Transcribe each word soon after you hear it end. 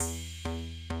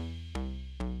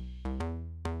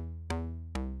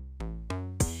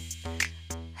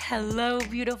Hello,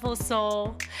 beautiful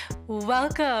soul.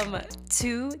 Welcome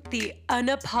to the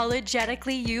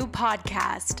Unapologetically You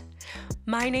podcast.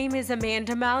 My name is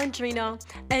Amanda Malandrino,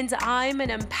 and I'm an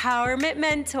empowerment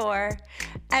mentor,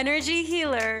 energy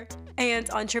healer, and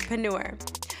entrepreneur.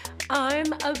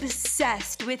 I'm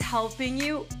obsessed with helping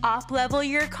you up-level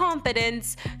your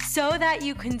confidence so that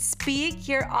you can speak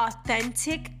your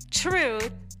authentic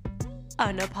truth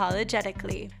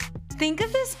unapologetically. Think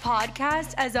of this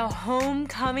podcast as a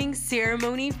homecoming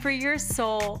ceremony for your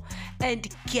soul and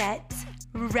get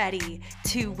ready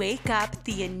to wake up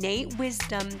the innate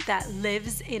wisdom that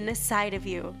lives inside of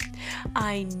you.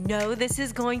 I know this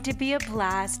is going to be a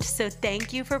blast, so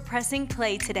thank you for pressing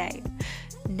play today.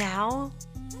 Now,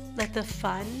 let the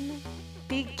fun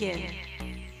begin.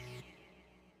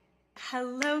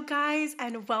 Hello, guys,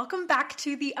 and welcome back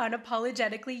to the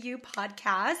Unapologetically You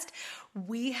podcast.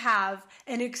 We have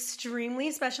an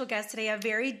extremely special guest today, a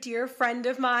very dear friend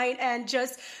of mine, and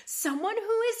just someone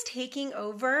who is taking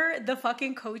over the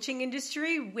fucking coaching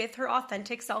industry with her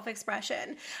authentic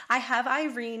self-expression. I have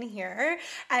Irene here,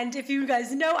 and if you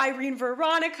guys know Irene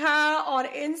Veronica on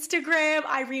Instagram,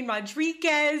 Irene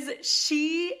Rodriguez,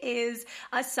 she is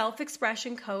a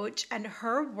self-expression coach, and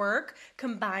her work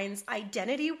combines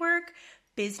identity work,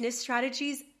 business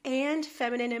strategies, and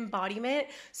feminine embodiment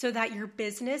so that your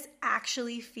business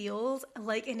actually feels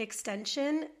like an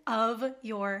extension of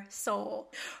your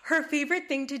soul. Her favorite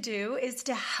thing to do is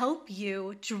to help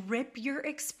you drip your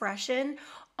expression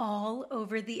all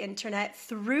over the internet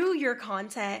through your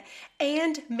content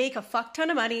and make a fuck ton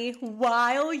of money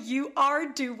while you are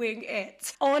doing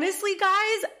it. Honestly,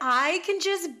 guys, I can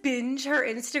just binge her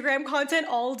Instagram content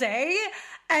all day.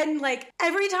 And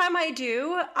every time I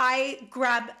do, I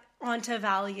grab onto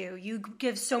value. You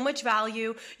give so much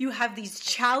value. You have these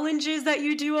challenges that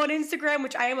you do on Instagram,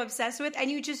 which I am obsessed with. And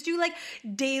you just do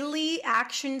daily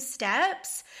action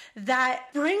steps that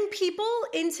bring people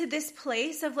into this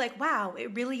place of wow,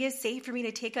 it really is safe for me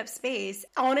to take up space.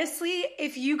 Honestly,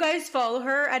 if you guys follow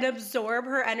her and absorb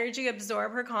her energy,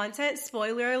 absorb her content,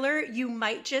 spoiler alert, you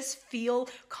might just feel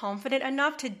confident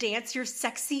enough to dance your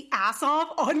sexy ass off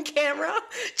on camera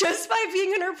just by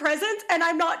being in her presence. And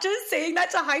I'm not just saying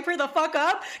that to hype her the fuck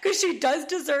up, because she does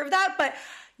deserve that, but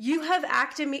you have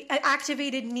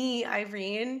activated me,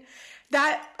 Irene.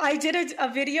 That I did a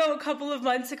video a couple of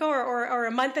months ago or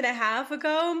a month and a half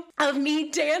ago of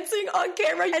me dancing on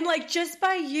camera. And just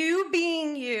by you,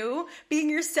 being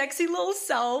your sexy little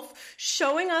self,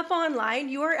 showing up online,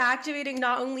 you are activating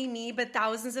not only me, but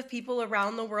thousands of people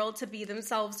around the world to be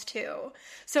themselves too.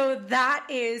 So that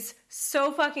is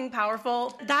so fucking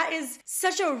powerful. That is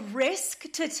such a risk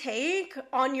to take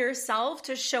on yourself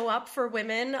to show up for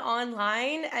women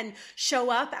online and show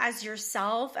up as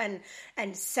yourself and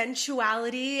sensuality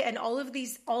and all of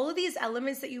these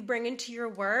elements that you bring into your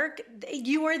work.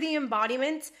 You are the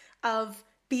embodiment of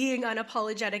being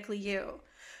unapologetically you.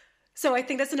 So I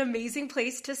think that's an amazing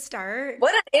place to start.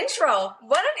 What an intro.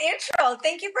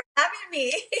 Thank you for having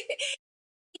me.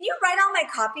 Can you write all my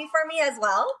copy for me as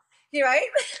well? You right?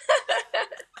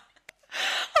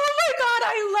 Oh my God,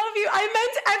 I love you. I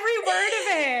meant every word of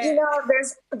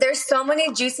it. There's so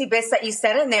many juicy bits that you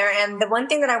said in there. And the one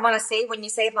thing that I want to say when you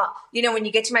say about, when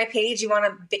you get to my page,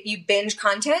 you binge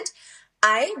content.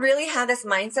 I really have this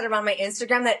mindset around my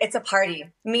Instagram that it's a party,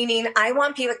 meaning I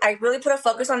really put a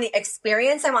focus on the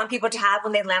experience I want people to have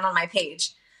when they land on my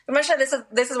page. I'm not sure this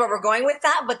is where we're going with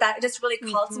that, but that just really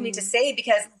called to me to say,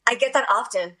 because I get that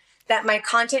often, that my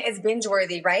content is binge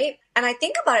worthy, right? And I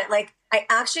think about it, I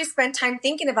actually spend time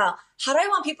thinking about how do I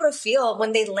want people to feel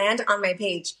when they land on my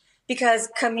page? Because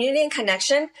community and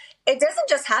connection, it doesn't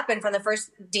just happen from the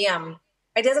first DM.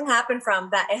 It doesn't happen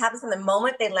from that. It happens from the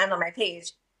moment they land on my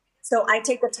page. So I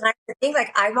take the time to think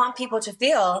I want people to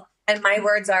feel, and my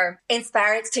words are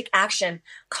inspired to take action,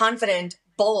 confident,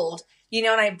 bold, and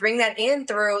I bring that in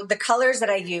through the colors that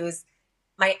I use,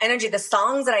 my energy, the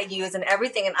songs that I use and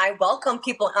everything. And I welcome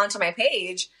people onto my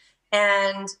page.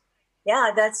 And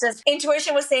yeah, that's just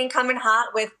intuition was saying, come in hot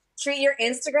with treat your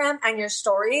Instagram and your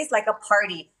stories like a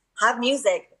party, have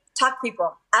music, talk to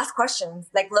people, ask questions,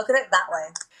 look at it that way.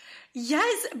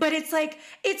 Yes, but it's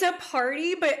it's a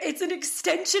party, but it's an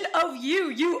extension of you.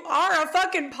 You are a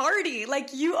fucking party.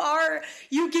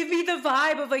 You give me the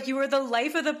vibe of you are the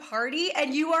life of the party,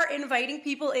 and you are inviting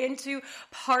people in to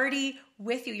party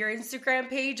with you. Your Instagram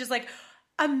page is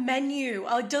a menu,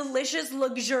 a delicious,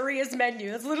 luxurious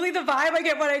menu. That's literally the vibe I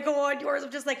get when I go on yours.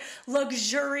 I'm just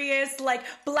luxurious,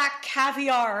 black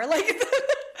caviar,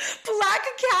 black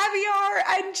caviar,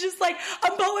 and just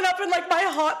I'm pulling up in my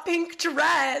hot pink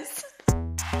dress.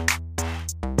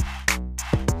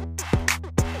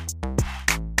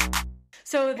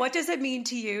 So what does it mean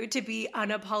to you to be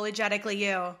unapologetically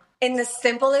you? In the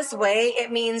simplest way, it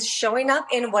means showing up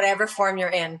in whatever form you're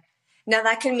in. Now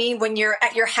that can mean when you're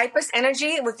at your hypest energy,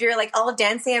 if you're like all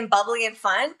dancing and bubbly and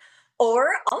fun, or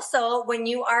also when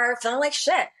you are feeling like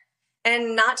shit.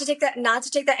 And not to take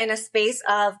that in a space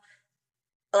of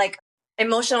like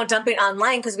emotional dumping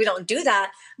online, because we don't do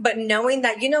that, but knowing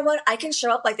that, you know what, I can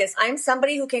show up like this. I'm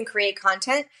somebody who can create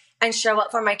content and show up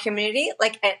for my community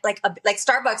like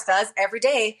Starbucks does every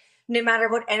day, no matter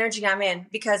what energy I'm in,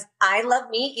 because I love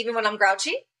me even when I'm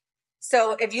grouchy.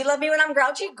 So if you love me when I'm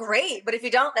grouchy, great. But if you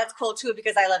don't, that's cool too,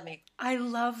 because I love me. I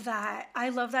love that. I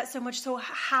love that so much. So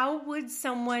how would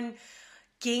someone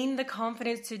gain the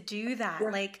confidence to do that? Yeah.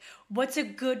 Like, what's a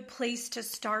good place to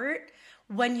start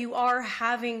when you are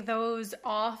having those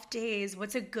off days?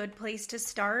 What's a good place to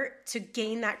start to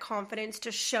gain that confidence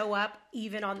to show up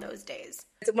even on those days?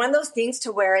 It's one of those things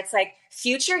to where it's like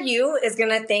future you is going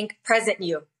to think present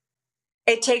you.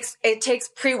 It takes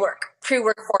pre-work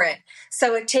for it.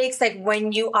 So it takes like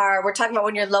we're talking about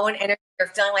when you're low in energy or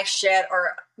feeling like shit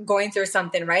or going through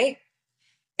something, right?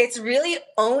 It's really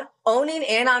owning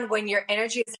in on when your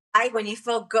energy is high, when you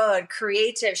feel good,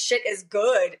 creative, shit is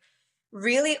good.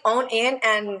 Really own in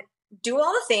and do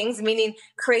all the things, meaning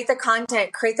create the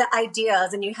content, create the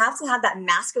ideas. And you have to have that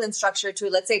masculine structure to,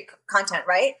 let's say, content,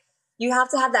 right? You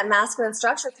have to have that masculine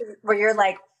structure where you're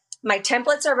like, my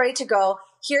templates are ready to go.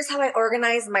 Here's how I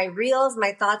organize my reels,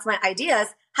 my thoughts, my ideas,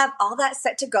 have all that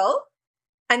set to go.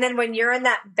 And then when you're in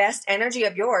that best energy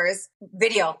of yours,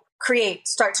 video, create,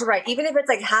 start to write. Even if it's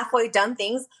like halfway done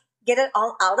things, get it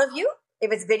all out of you.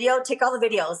 If it's video, take all the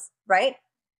videos, right?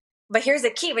 But here's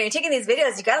the key. When you're taking these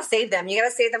videos, you got to save them. You got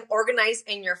to save them organized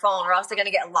in your phone, or else they're going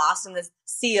to get lost in this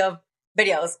sea of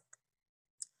videos.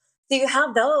 So you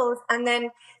have those. And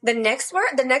then the next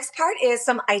part is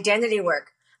some identity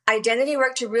work. Identity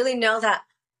work to really know that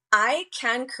I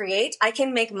can create, I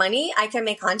can make money, I can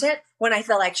make content when I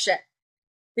feel like shit.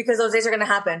 Because those days are going to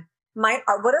happen. What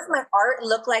does my art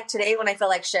look like today when I feel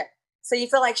like shit? So you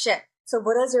feel like shit. So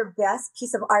what does your best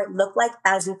piece of art look like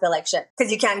as you feel like shit?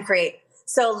 Because you can create.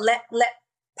 So let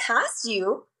past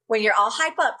you, when you're all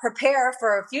hype up, prepare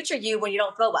for future you when you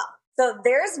don't feel well. So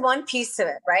there's one piece to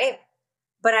it, right?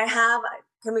 But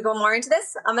can we go more into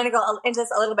this? I'm going to go into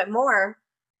this a little bit more.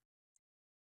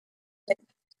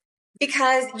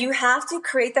 Because you have to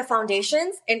create the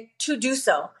foundations and to do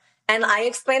so. And I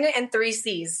explain it in 3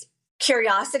 C's: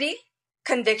 curiosity,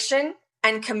 conviction,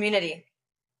 and community.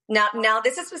 Now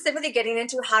this is specifically getting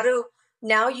into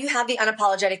now you have the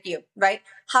unapologetic you, right?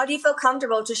 How do you feel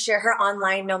comfortable to share her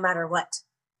online no matter what?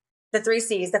 The 3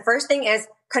 C's. The first thing is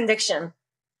conviction.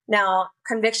 Now,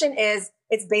 conviction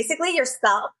it's basically your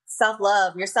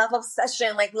self-love, your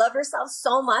self-obsession, like love yourself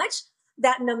so much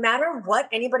that no matter what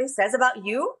anybody says about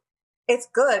you, it's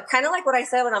good. Kind of like what I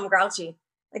said when I'm grouchy.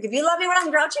 Like if you love me when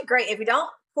I'm grouchy, great. If you don't,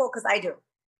 cool, because I do.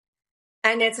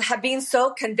 And it's being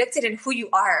so convicted in who you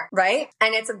are, right?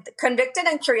 And it's convicted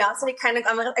and curiosity I'm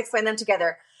going to explain them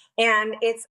together. And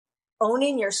it's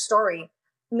owning your story,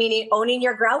 meaning owning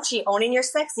your grouchy, owning your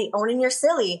sexy, owning your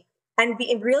silly, and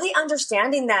really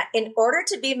understanding that in order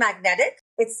to be magnetic,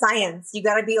 it's science. You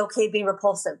got to be okay being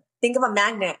repulsive. Think of a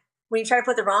magnet. When you try to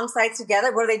put the wrong sides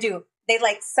together, what do? They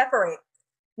like separate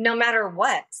no matter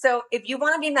what. So if you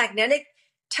want to be magnetic,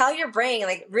 tell your brain,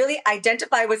 like really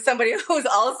identify with somebody who's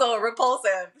also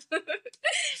repulsive.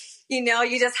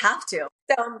 You just have to.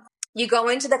 So you go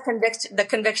into the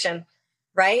conviction,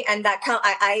 right? And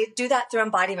I do that through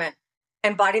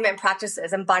embodiment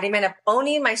practices, embodiment of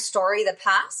owning my story, the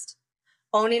past,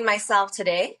 owning myself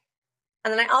today.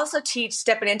 And then I also teach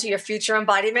stepping into your future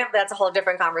embodiment, but that's a whole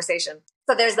different conversation.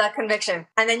 So there's that conviction.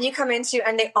 And then you come into,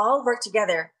 and they all work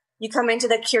together. You come into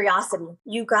the curiosity.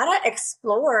 You gotta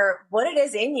explore what it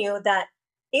is in you that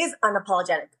is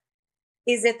unapologetic.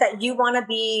 Is it that you want to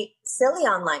be silly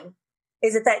online?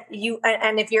 Is it that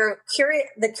and if you're curious,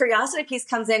 the curiosity piece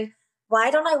comes in,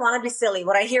 why don't I want to be silly?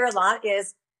 What I hear a lot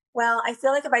is, well, I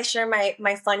feel like if I share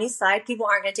my funny side, people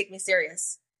aren't going to take me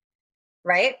serious.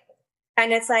 Right?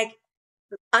 And it's like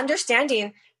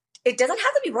understanding it doesn't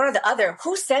have to be one or the other.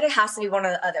 Who said it has to be one or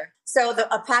the other? So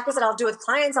a practice that I'll do with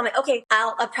clients, I'm like, okay,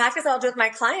 a practice that I'll do with my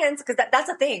clients, because that's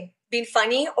a thing. Being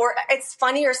funny, or it's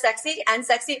funny or sexy,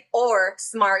 or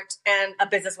smart and a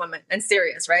businesswoman and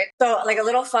serious, right? So like a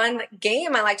little fun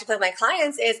game I like to play with my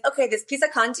clients is, okay, this piece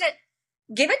of content,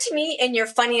 give it to me in your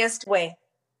funniest way.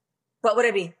 What would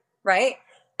it be, right?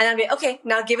 And I'd be, okay,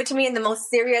 now give it to me in the most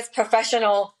serious,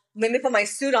 professional, let me put my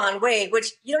suit on way,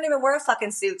 which you don't even wear a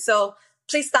fucking suit. So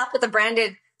please stop with the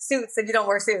branded suits if you don't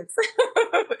wear suits.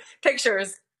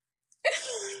 Pictures.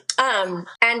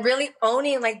 And really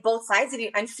owning like both sides of you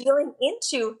and feeling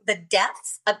into the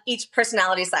depths of each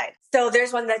personality side. So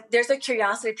there's a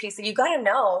curiosity piece that you got to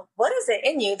know what is it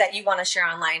in you that you want to share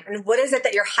online and what is it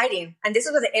that you're hiding. And this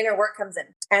is where the inner work comes in.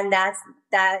 And that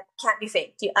can't be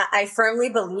faked. I firmly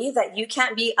believe that you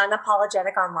can't be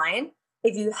unapologetic online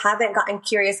if you haven't gotten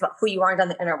curious about who you are and done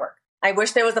the inner work. I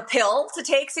wish there was a pill to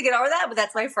take to get over that, but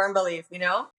that's my firm belief,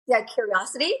 Yeah,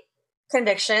 curiosity,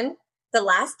 conviction. The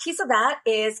last piece of that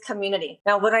is community.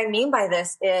 Now, what I mean by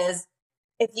this is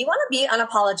if you want to be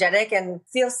unapologetic and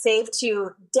feel safe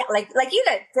to, like you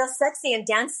did, feel sexy and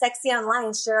dance sexy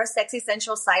online, share a sexy,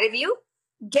 sensual side of you,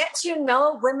 get to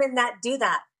know women that do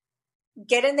that.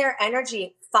 Get in their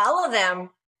energy, follow them,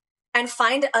 and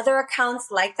find other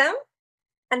accounts like them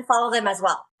and follow them as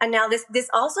well. And now this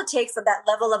also takes that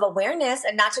level of awareness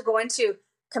and not to go into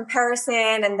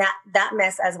comparison and that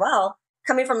mess as well.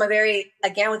 Coming from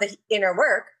again, with the inner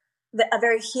work, a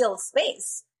very healed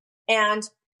space, and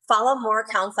follow more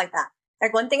accounts like that.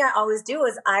 Like one thing I always do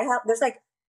is there's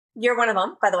you're one of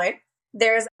them, by the way.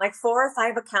 There's like 4 or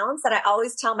 5 accounts that I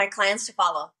always tell my clients to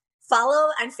follow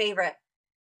and favorite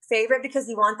because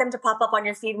you want them to pop up on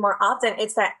your feed more often.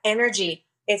 It's that energy.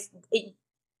 If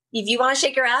you want to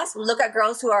shake your ass, look at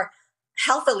girls who are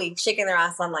healthily shaking their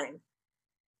ass online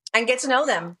and get to know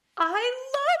them. I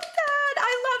love that.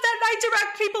 I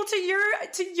direct people to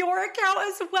your account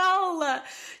as well.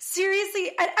 Seriously.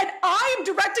 And I am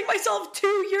directing myself to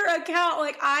your account.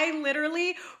 Like I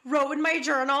literally wrote in my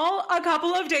journal a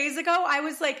couple of days ago. I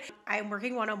was like, I'm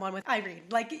working one-on-one with Irene.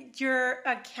 Like your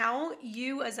account,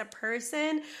 you as a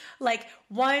person, like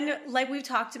we've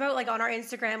talked about like on our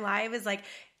Instagram live is like,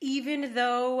 even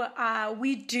though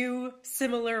we do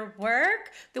similar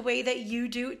work, the way that you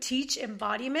do teach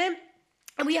embodiment,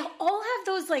 and we all have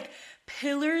those like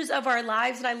pillars of our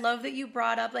lives. And I love that you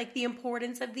brought up like the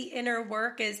importance of the inner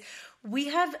work is we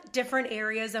have different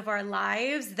areas of our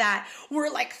lives that we're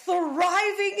like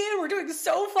thriving in. We're doing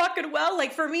so fucking well.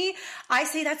 Like for me, I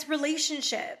say that's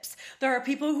relationships. There are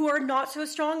people who are not so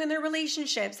strong in their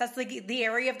relationships. That's like the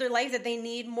area of their life that they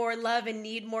need more love and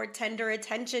need more tender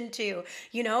attention to,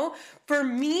 For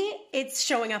me, it's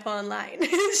showing up online.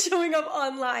 It's showing up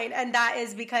online. And that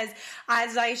is because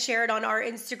as I shared on our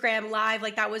Instagram live,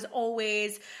 like that was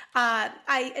always,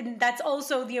 and that's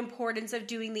also the importance of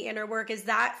doing the inner work is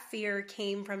that fear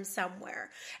came from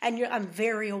somewhere. And I'm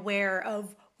very aware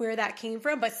of where that came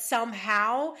from, but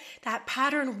somehow that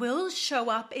pattern will show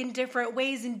up in different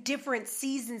ways, in different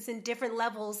seasons, in different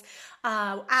levels.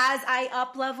 As I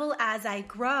up level, as I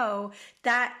grow,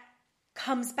 that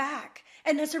comes back.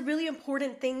 And that's a really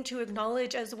important thing to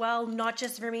acknowledge as well, not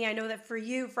just for me. I know that for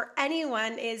you, for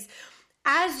anyone, is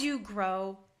as you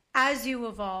grow, as you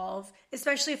evolve,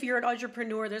 especially if you're an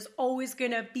entrepreneur, there's always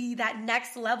going to be that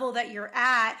next level that you're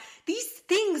at. These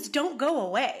things don't go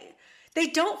away. They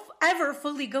don't ever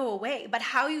fully go away, but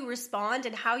how you respond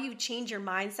and how you change your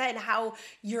mindset and how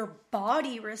your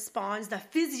body responds, the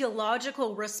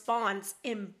physiological response,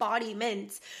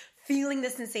 embodiment, feeling the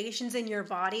sensations in your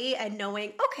body and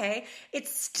knowing, okay,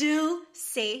 it's still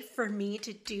safe for me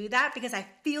to do that because I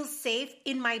feel safe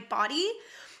in my body.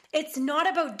 It's not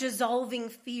about dissolving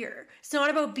fear. It's not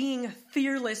about being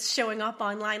fearless showing up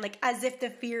online, like as if the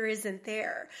fear isn't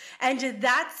there. And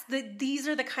these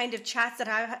are the kind of chats that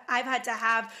I've had to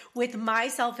have with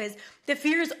myself is the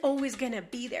fear is always going to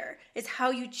be there. It's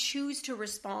how you choose to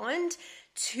respond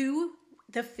to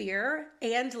the fear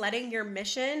and letting your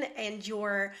mission and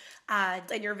your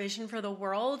vision for the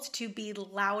world to be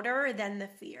louder than the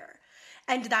fear.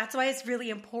 And that's why it's really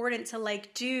important to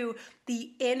like do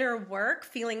the inner work,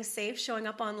 feeling safe, showing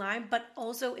up online, but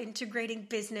also integrating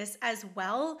business as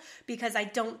well. Because I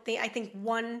think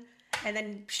one and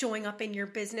then showing up in your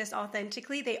business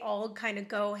authentically, they all kind of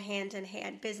go hand in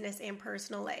hand, business and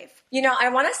personal life. I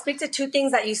want to speak to 2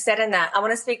 things that you said in that. I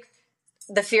want to speak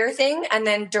the fear thing and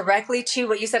then directly to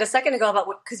what you said a second ago about,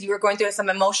 because you were going through some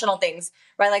emotional things,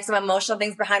 right? Like some emotional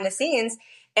things behind the scenes.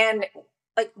 And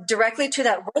like directly to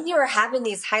that, when you are having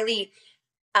these highly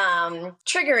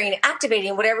triggering,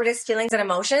 activating, whatever it is, feelings and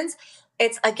emotions,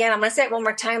 it's, again, I'm going to say it one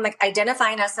more time, like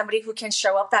identifying as somebody who can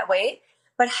show up that way,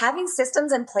 but having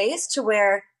systems in place to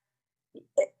where,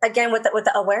 again, with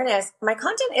the awareness, my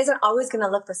content isn't always going to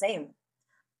look the same.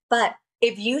 But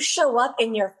if you show up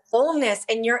in your fullness,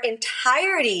 in your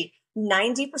entirety,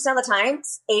 90% of the time,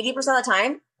 80% of the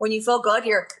time, when you feel good,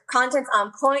 your content's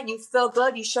on point, you feel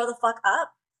good, you show the fuck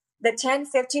up. The 10,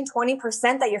 15,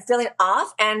 20% that you're feeling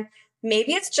off, and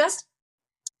maybe it's just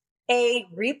a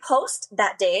repost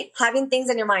that day, having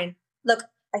things in your mind. Look,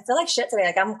 I feel like shit today.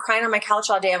 Like I'm crying on my couch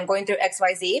all day. I'm going through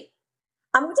XYZ.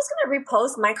 I'm just going to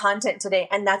repost my content today,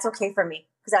 and that's okay for me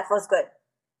because that feels good.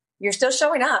 You're still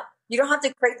showing up. You don't have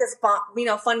to create this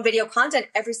fun video content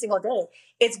every single day.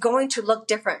 It's going to look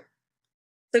different.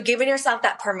 So giving yourself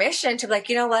that permission to be like,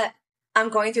 you know what? I'm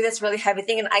going through this really heavy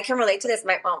thing, and I can relate to this.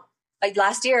 My mom, like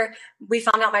last year, we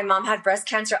found out my mom had breast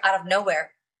cancer out of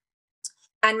nowhere,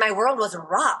 and my world was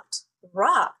rocked,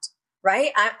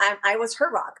 right? I was her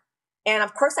rock. And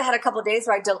of course I had a couple of days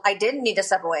where I didn't need to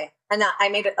step away, and that I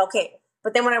made it okay.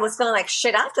 But then when I was feeling like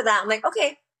shit after that, I'm like,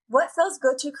 okay, what feels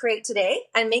good to create today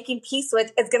and making peace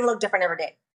with, it's going to look different every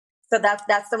day. So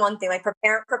that's the one thing, like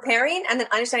preparing and then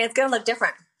understanding it's going to look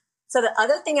different. So the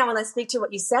other thing I want to speak to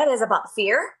what you said is about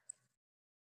fear,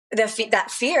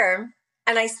 that fear.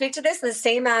 And I speak to this the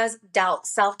same as doubt,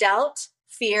 self-doubt,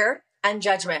 fear, and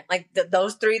judgment. Like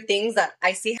those three things that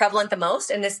I see prevalent the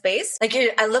most in this space. Like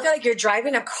I look at like you're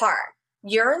driving a car.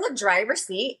 You're in the driver's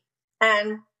seat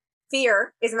and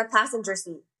fear is in the passenger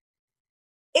seat.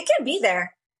 It can be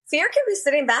there. Fear can be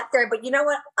sitting back there, but you know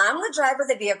what? I'm the driver of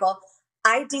the vehicle.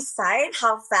 I decide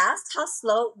how fast, how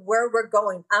slow, where we're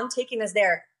going. I'm taking us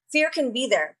there. Fear can be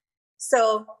there.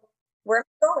 So where am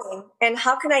I going? And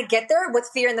how can I get there with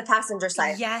fear in the passenger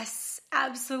side? Yes,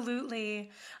 absolutely.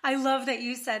 I love that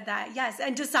you said that. Yes.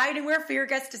 And deciding where fear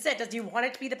gets to sit. Do you want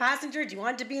it to be the passenger? Do you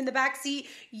want it to be in the back seat?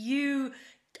 You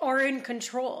are in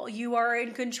control. You are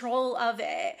in control of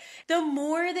it. The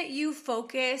more that you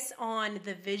focus on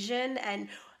the vision and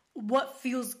what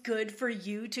feels good for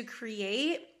you to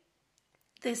create,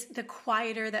 the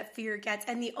quieter that fear gets.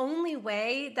 And the only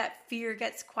way that fear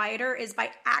gets quieter is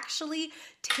by actually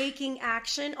taking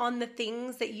action on the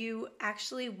things that you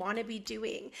actually want to be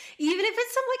doing. Even if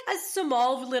it's a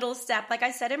small little step. Like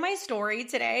I said in my story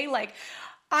today, like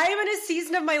I am in a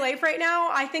season of my life right now.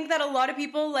 I think that a lot of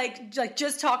people, like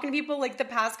just talking to people like the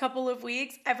past couple of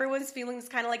weeks, everyone's feeling this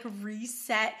kind of like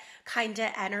reset kind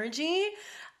of energy.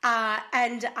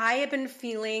 And I have been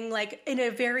feeling like in a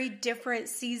very different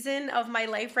season of my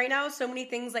life right now. So many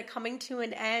things like coming to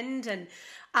an end, and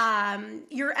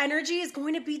your energy is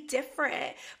going to be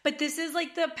different. But this is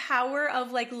like the power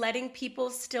of like letting people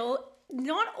still,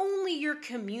 not only your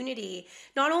community,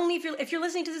 not only if you're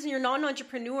listening to this and you're not an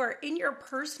entrepreneur, in your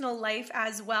personal life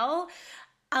as well,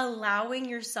 allowing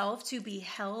yourself to be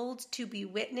held, to be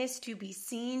witnessed, to be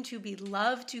seen, to be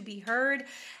loved, to be heard,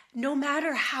 no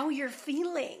matter how you're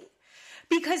feeling.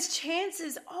 Because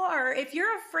chances are, if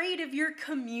you're afraid of your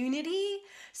community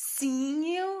seeing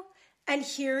you and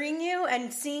hearing you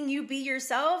and seeing you be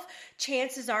yourself,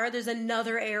 chances are there's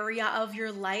another area of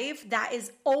your life that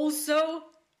is also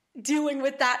dealing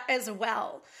with that as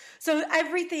well. So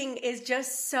everything is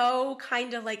just so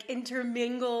kind of like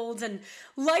intermingled, and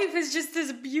life is just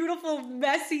this beautiful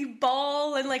messy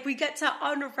ball, and like we get to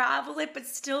unravel it but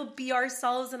still be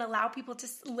ourselves and allow people to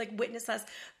like witness us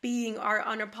being our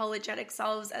unapologetic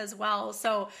selves as well.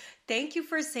 So thank you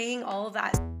for saying all of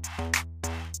that.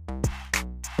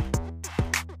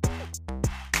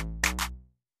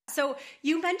 So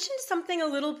you mentioned something a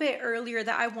little bit earlier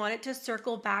that I wanted to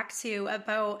circle back to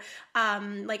about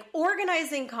like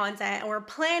organizing content or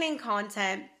planning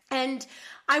content. And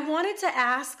I wanted to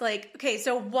ask like, okay,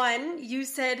 so one, you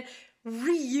said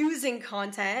reusing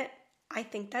content. I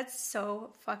think that's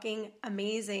so fucking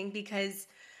amazing because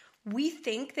we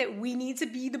think that we need to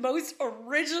be the most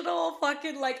original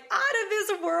fucking like out of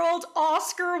this world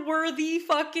Oscar worthy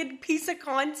fucking piece of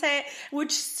content,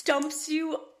 which stumps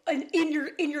you in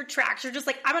your tracks. You're just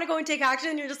like, I'm gonna go and take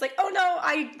action, and you're just like, oh no,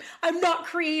 I'm not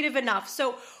creative enough.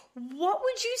 So what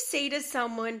would you say to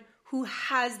someone who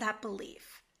has that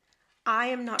belief? I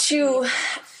am not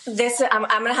this. I'm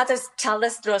gonna have to tell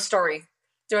this through a story.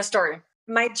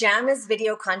 My jam is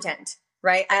video content,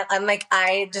 right? I'm like,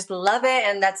 I just love it,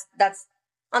 and that's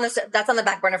on the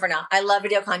back burner for now. I love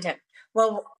video content.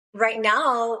 Well, right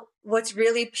now, what's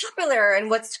really popular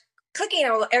and what's cooking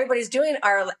or what everybody's doing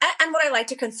and what I like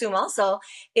to consume also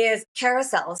is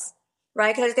carousels,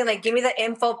 right? Because I think like, give me the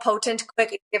info, potent,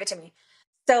 quick, give it to me.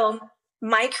 So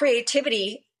my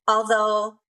creativity,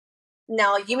 although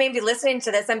now you may be listening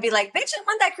to this and be like, bitch, I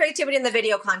want that creativity in the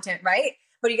video content, right?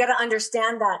 But you got to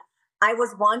understand that I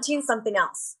was wanting something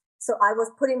else. So I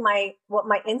was putting what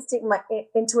my instinct, my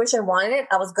intuition wanted,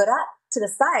 I was good at, to the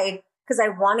side because I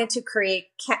wanted to create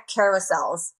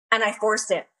carousels, and I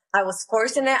forced it. I was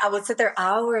forcing it. I would sit there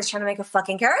hours trying to make a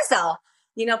fucking carousel,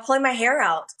 pulling my hair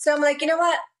out. So I'm like, you know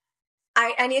what?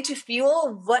 I need to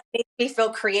fuel what makes me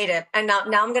feel creative. And now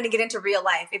I'm going to get into real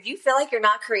life. If you feel like you're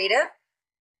not creative,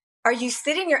 are you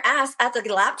sitting your ass at the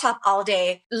laptop all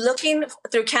day looking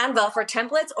through Canva for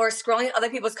templates or scrolling other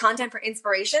people's content for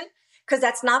inspiration? because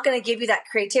that's not going to give you that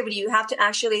creativity. You have to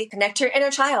actually connect to your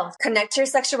inner child, connect to your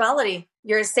sexuality,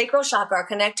 your sacral chakra,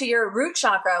 connect to your root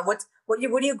chakra. What are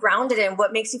you grounded in?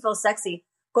 What makes you feel sexy?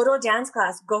 Go to a dance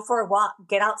class, go for a walk,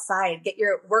 get outside, get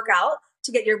your workout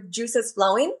to get your juices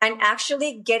flowing, and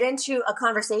actually get into a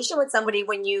conversation with somebody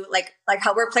when you like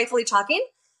how we're playfully talking.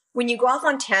 When you go off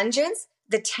on tangents,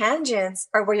 the tangents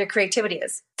are where your creativity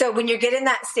is. So when you're getting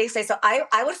that safe space, so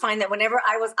I would find that whenever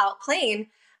I was out playing,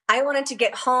 I wanted to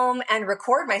get home and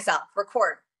record myself.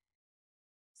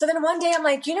 So then one day I'm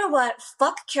like, you know what?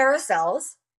 Fuck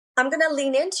carousels. I'm going to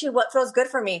lean into what feels good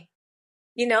for me,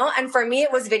 and for me,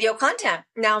 it was video content.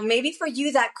 Now, maybe for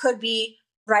you, that could be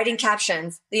writing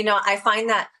captions. I find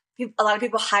that a lot of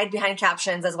people hide behind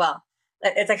captions as well.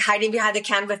 It's like hiding behind the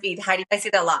Canva feed. I see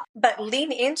that a lot. But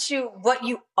lean into what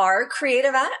you are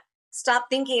creative at. Stop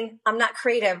thinking, I'm not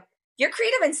creative. You're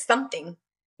creative in something.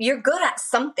 You're good at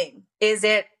something. Is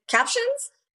it captions?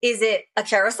 Is it a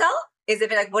carousel? Is it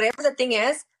like whatever the thing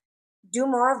is? Do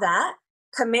more of that.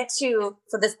 Commit to,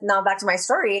 so this, now back to my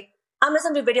story, I'm just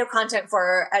going to do video content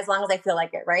for as long as I feel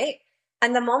like it, right?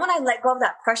 And the moment I let go of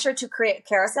that pressure to create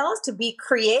carousels, to be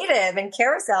creative in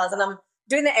carousels, and I'm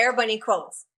doing the air bunny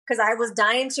quotes, because I was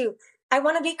I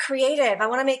want to be creative. I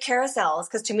want to make carousels,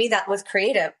 because to me, that was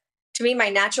creative. To me, my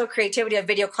natural creativity of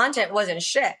video content wasn't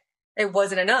shit. It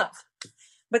wasn't enough.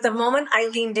 But the moment I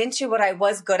leaned into what I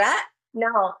was good at,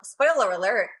 now, spoiler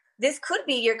alert, this could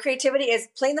be your creativity is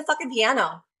playing the fucking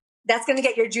piano. That's going to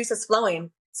get your juices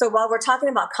flowing. So while we're talking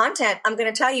about content, I'm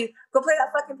going to tell you, go play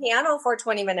that fucking piano for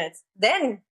 20 minutes.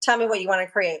 Then tell me what you want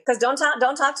to create. Because don't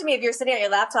talk to me if you're sitting at your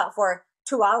laptop for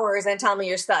 2 hours and tell me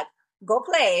you're stuck. Go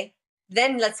play,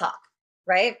 then let's talk,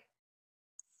 right?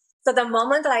 So the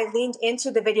moment that I leaned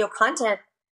into the video content,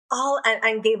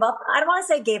 and gave up, I don't want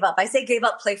to say gave up. I say gave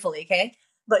up playfully, okay?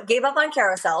 But gave up on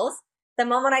carousels. The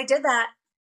moment I did that,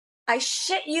 I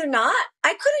shit you not,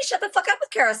 I couldn't shut the fuck up with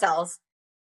carousels.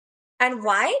 And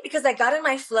why? Because I got in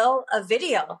my flow of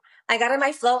video. I got in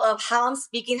my flow of how I'm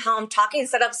speaking, how I'm talking.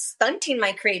 Instead of stunting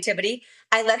my creativity,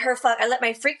 I let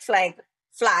my freak flag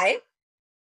fly,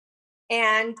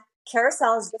 and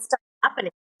carousels just start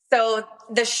happening. So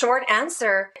the short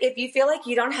answer, if you feel like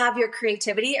you don't have your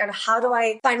creativity, and how do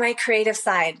I find my creative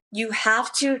side? You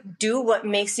have to do what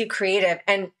makes you creative.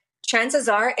 And chances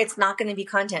are it's not going to be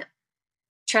content.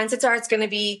 Chances are it's going to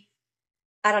be,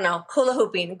 I don't know, hula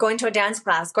hooping, going to a dance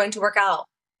class, going to work out,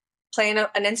 playing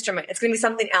an instrument. It's going to be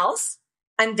something else.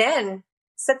 And then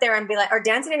sit there and be like, or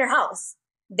dancing in your house.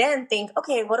 Then think,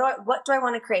 okay, what do I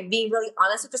want to create? Being really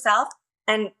honest with yourself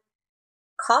and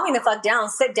calming the fuck down.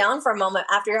 Sit down for a moment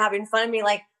after you're having fun and be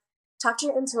like, talk to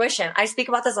your intuition. I speak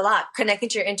about this a lot, connecting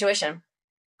to your intuition.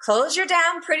 Close your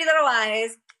damn pretty little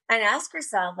eyes and ask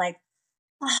yourself, like,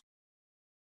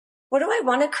 what do I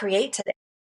want to create today?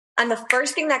 And the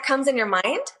first thing that comes in your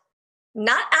mind,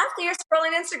 not after you're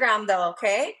scrolling Instagram though,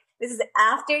 okay? This is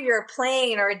after you're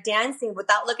playing or dancing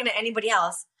without looking at anybody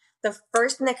else. The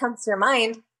first thing that comes to your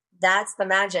mind, that's the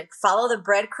magic. Follow the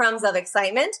breadcrumbs of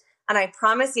excitement. And I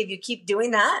promise you, if you keep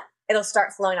doing that, it'll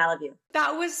start flowing out of you.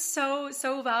 That was so,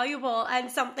 so valuable. And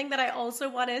something that I also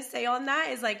want to say on that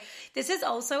is like, this is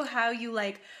also how you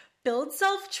build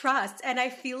self-trust. And I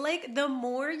feel like the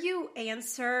more you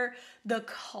answer the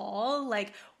call,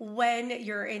 like when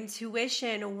your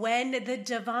intuition, when the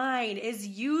divine is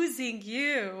using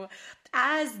you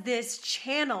as this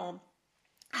channel,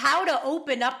 how to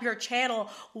open up your channel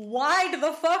wide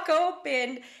the fuck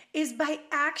open is by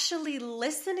actually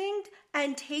listening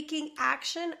and taking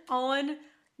action on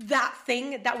that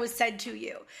thing that was said to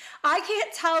you. I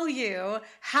can't tell you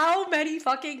how many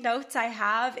fucking notes I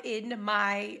have in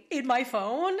my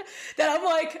phone that I'm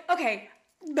like, okay,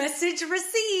 message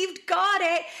received, got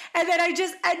it. And then I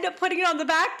just end up putting it on the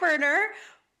back burner.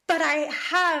 But I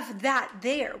have that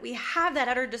there. We have that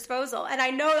at our disposal. And I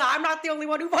know that I'm not the only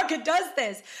one who fucking does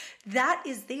this. That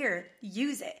is there.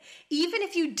 Use it. Even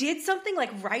if you did something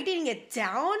like writing it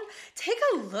down, take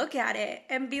a look at it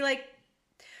and be like,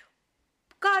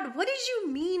 God, what did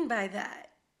you mean by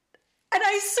that? And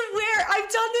I swear I've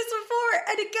done this before,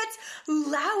 and it gets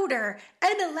louder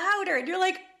and louder. And you're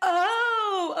like,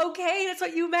 oh, okay, that's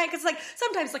what you meant. It's like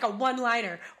sometimes like a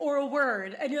one-liner or a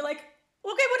word. And you're like,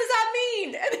 okay, what does that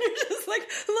mean? And then you're just like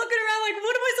looking around like,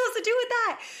 what am I supposed to do with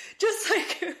that? Just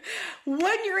like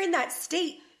when you're in that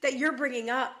state that you're bringing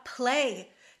up, play,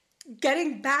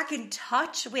 getting back in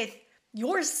touch with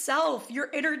yourself,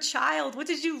 your inner child. What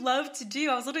did you love to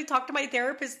do? I was literally talking to my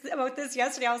therapist about this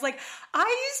yesterday. I was like,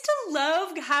 I used to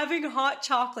love having hot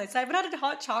chocolates. I haven't had a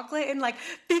hot chocolate in like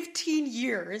 15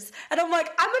 years. And I'm like,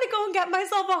 I'm going to go and get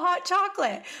myself a hot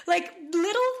chocolate. Like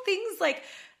little things like,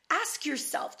 ask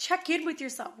yourself, check in with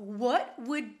yourself. What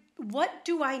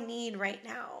do I need right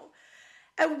now?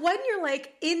 And when you're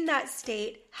like in that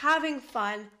state, having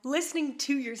fun, listening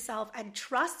to yourself and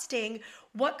trusting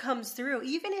what comes through,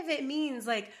 even if it means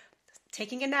like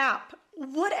taking a nap,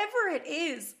 whatever it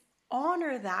is,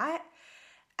 honor that.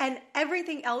 And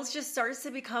everything else just starts to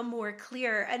become more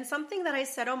clear. And something that I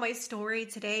said on my story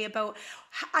today about,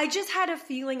 I just had a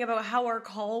feeling about how our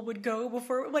call would go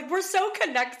before, like we're so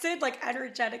connected, like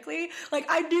energetically. Like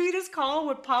I knew this call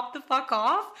would pop the fuck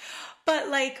off. But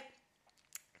like,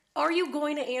 are you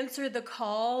going to answer the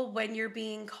call when you're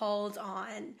being called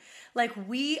on? Like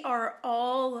we are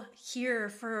all here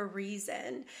for a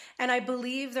reason. And I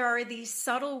believe there are these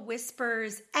subtle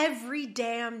whispers every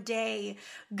damn day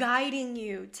guiding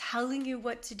you, telling you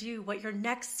what to do, what your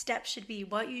next step should be,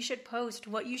 what you should post,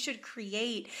 what you should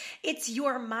create. It's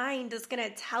your mind that's going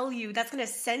to tell you, that's going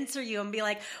to censor you and be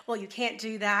like, well, you can't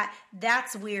do that.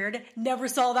 That's weird. Never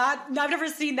saw that. I've never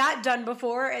seen that done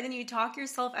before. And then you talk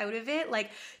yourself out of it.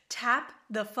 Like, tap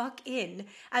the fuck in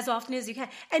as often as you can.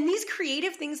 And these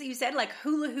creative things that you said, like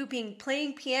hula hooping,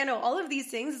 playing piano, all of these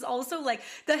things is also like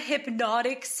the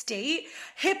hypnotic state.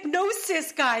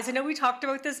 Hypnosis, guys. I know we talked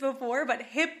about this before, but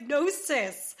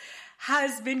hypnosis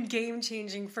has been game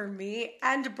changing for me,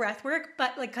 and breath work,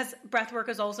 but like, cause breath work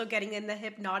is also getting in the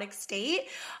hypnotic state.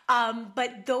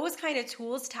 But those kind of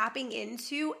tools, tapping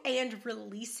into and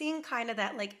releasing kind of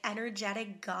that like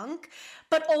energetic gunk,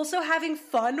 but also having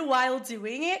fun while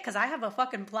doing it, cause I have a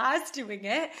fucking blast doing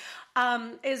it,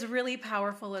 is really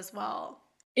powerful as well.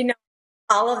 You know,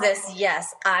 all of this,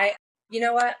 yes. You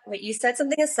know what? Wait, you said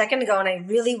something a second ago and I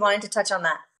really wanted to touch on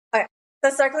that. All right. So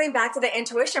circling back to the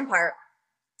intuition part,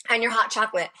 and your hot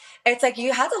chocolate. It's like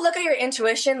you have to look at your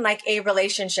intuition like a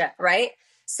relationship, right?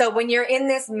 So when you're in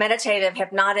this meditative,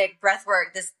 hypnotic breath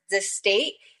work, this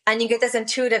state, and you get this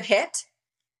intuitive hit,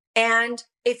 and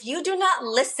if you do not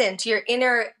listen to your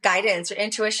inner guidance, your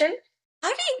intuition, how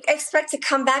do you expect to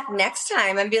come back next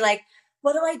time and be like,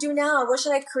 what do I do now? What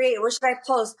should I create? What should I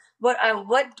post? What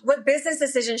business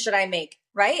decision should I make?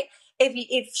 Right?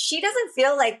 If she doesn't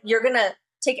feel like you're gonna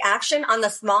take action on the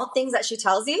small things that she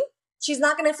tells you, she's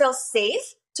not going to feel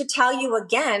safe to tell you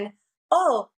again,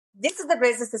 oh, this is the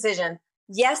business decision.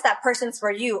 Yes, that person's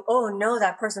for you. Oh, no,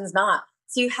 that person's not.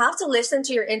 So you have to listen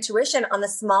to your intuition on the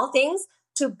small things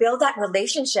to build that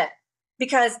relationship.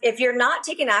 Because if you're not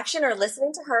taking action or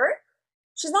listening to her,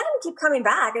 she's not going to keep coming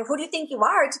back. And who do you think you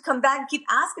are to come back and keep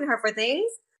asking her for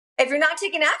things if you're not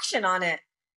taking action on it?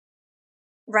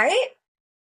 Right?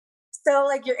 So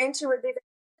like your intuition,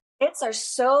 hits are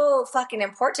so fucking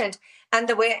important. And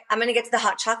the way, I'm going to get to the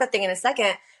hot chocolate thing in a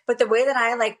second, but the way that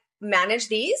I like manage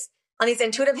these on these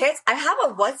intuitive hits, I have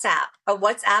a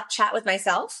WhatsApp chat with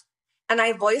myself, and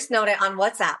I voice note it on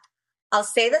WhatsApp. I'll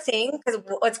say the thing, because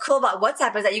what's cool about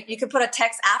WhatsApp is that you can put a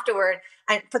text afterward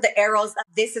and put the arrows.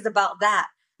 This is about that.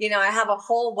 You know, I have a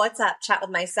whole WhatsApp chat with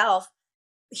myself,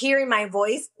 hearing my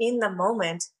voice in the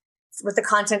moment with the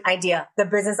content idea, the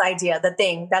business idea, the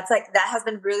thing. That's like, that has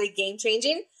been really game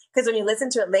changing. Because when you listen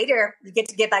to it later, you get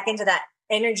to get back into that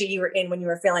energy you were in when you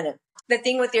were feeling it. The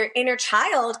thing with your inner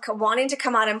child wanting to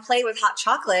come out and play with hot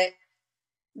chocolate,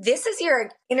 this is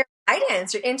your inner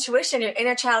guidance, your intuition, your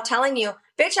inner child telling you,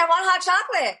 bitch, I want hot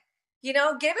chocolate. You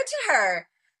know, give it to her.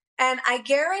 And I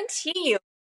guarantee you,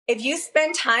 if you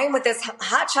spend time with this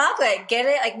hot chocolate, get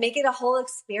it, like make it a whole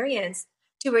experience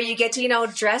to where you get to, you know,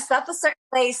 dress up a certain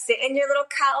place, sit in your little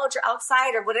couch or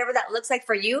outside or whatever that looks like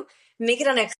for you, make it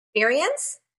an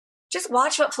experience. Just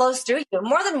watch what flows through you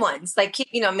more than once. Like, keep,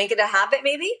 you know, make it a habit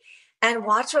maybe, and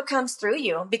watch what comes through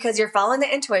you, because you're following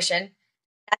the intuition.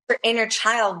 That's your inner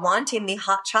child wanting the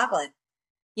hot chocolate.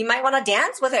 You might want to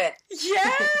dance with it.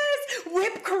 Yes!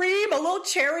 Whipped cream, a little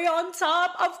cherry on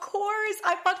top. Of course.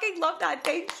 I fucking love that.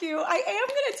 Thank you. I am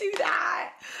going to do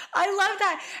that. I love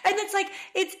that. And it's like,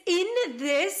 it's in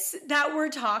this that we're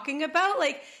talking about.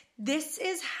 Like, this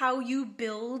is how you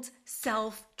build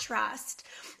self-trust.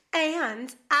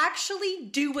 And actually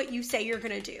do what you say you're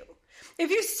going to do.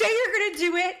 If you say you're going to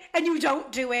do it and you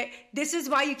don't do it, this is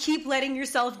why you keep letting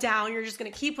yourself down. You're just going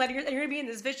to keep letting yourself, you're going to be in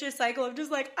this vicious cycle of just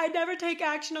like, I never take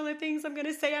action on the things I'm going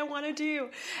to say I want to do.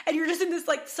 And you're just in this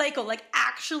like cycle, like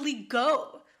actually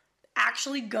go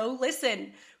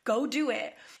listen, go do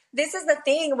it. This is the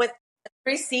thing with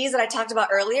the 3 C's that I talked about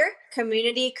earlier: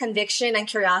 community, conviction, and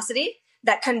curiosity.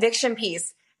 That conviction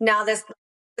piece. Now this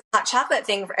hot chocolate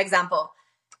thing, for example,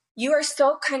 you are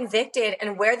so convicted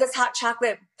in where this hot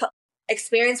chocolate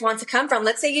experience wants to come from.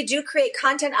 Let's say you do create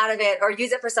content out of it or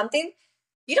use it for something.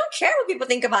 You don't care what people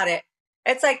think about it.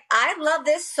 It's like, I love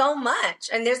this so much.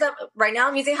 And right now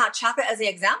I'm using hot chocolate as the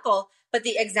example, But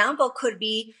the example could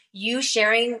be you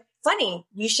sharing funny,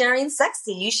 you sharing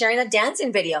sexy, you sharing a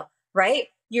dancing video, right?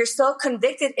 You're so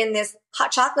convicted in this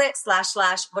hot chocolate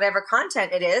 / whatever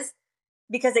content it is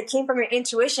because it came from your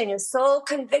intuition. You're so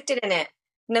convicted in it.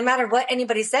 No matter what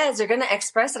anybody says, you're going to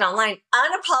express it online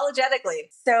unapologetically.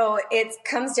 So it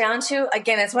comes down to,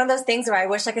 again, it's one of those things where I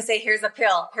wish I could say, here's a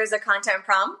pill, here's a content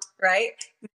prompt, right?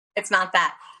 It's not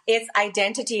that. It's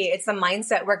identity. It's the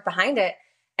mindset work behind it.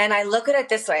 And I look at it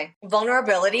this way.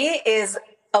 Vulnerability is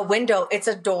a window. It's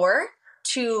a door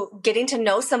to getting to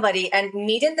know somebody and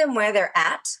meeting them where they're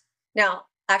at. Now,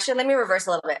 actually, let me reverse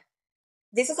a little bit.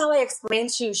 This is how I explain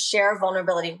to share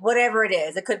vulnerability, whatever it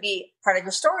is. It could be part of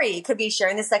your story. It could be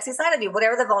sharing the sexy side of you,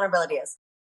 whatever the vulnerability is.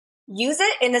 Use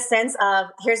it in the sense of,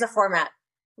 here's a format.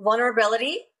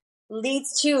 Vulnerability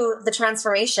leads to the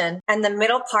transformation. And the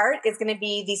middle part is going to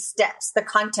be the steps, the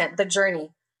content, the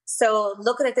journey. So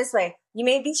look at it this way. You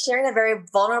may be sharing a very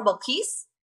vulnerable piece.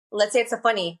 Let's say it's a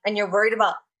funny and you're worried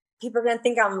about people are going to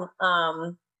think I'm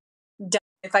dumb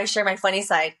if I share my funny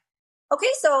side. Okay,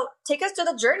 so take us to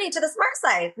the journey to the smart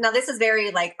side. Now, this is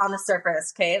very like on the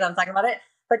surface, okay, that I'm talking about it.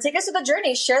 But take us to the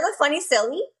journey, share the funny,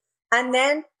 silly, and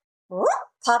then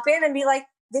pop in and be like,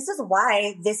 this is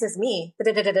why this is me.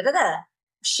 Da-da-da-da-da-da.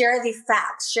 Share the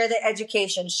facts, share the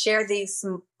education, share the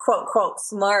quote, quote,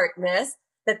 smartness,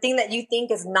 the thing that you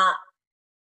think is not,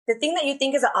 the thing that you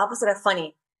think is the opposite of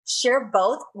funny. Share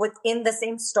both within the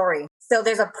same story. So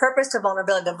there's a purpose to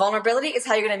vulnerability. The vulnerability is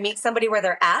how you're going to meet somebody where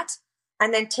they're at,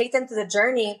 and then take them through the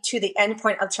journey to the end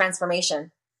point of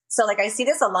transformation. So like I see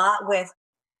this a lot with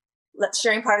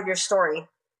sharing part of your story,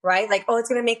 right? Like, oh, it's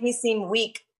going to make me seem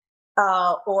weak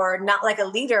or not like a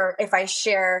leader if I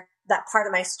share that part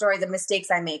of my story, the mistakes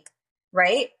I make,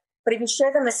 right? But if you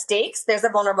share the mistakes, there's a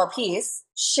vulnerable piece.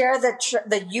 Share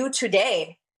the you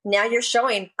today. Now you're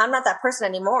showing I'm not that person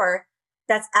anymore.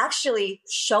 That's actually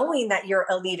showing that you're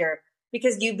a leader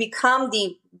because you become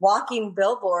the walking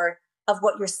billboard of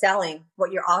what you're selling,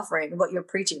 what you're offering, what you're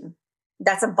preaching.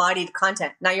 That's embodied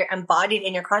content. Now you're embodied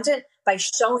in your content by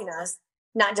showing us,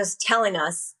 not just telling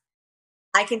us,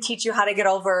 I can teach you how to get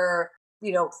over,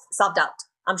 self-doubt.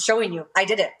 I'm showing you. I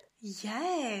did it.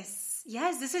 Yes.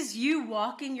 This is you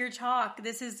walking your talk.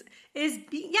 This is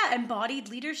embodied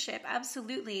leadership.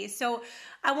 Absolutely. So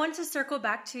I want to circle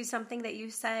back to something that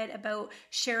you said about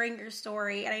sharing your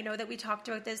story. And I know that we talked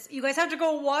about this. You guys have to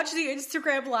go watch the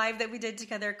Instagram live that we did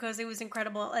together because it was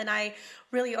incredible. And I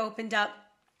really opened up.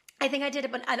 I think I did a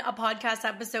podcast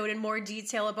episode in more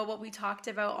detail about what we talked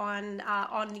about on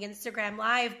the Instagram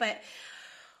live. But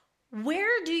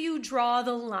where do you draw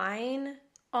the line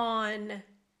on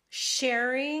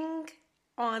sharing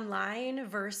online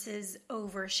versus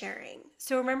oversharing?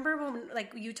 So remember when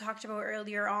like you talked about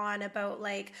earlier on about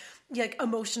like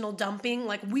emotional dumping,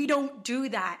 like we don't do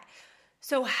that.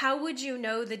 So how would you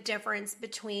know the difference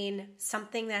between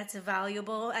something that's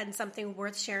valuable and something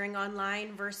worth sharing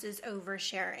online versus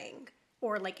oversharing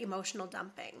or like emotional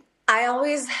dumping? I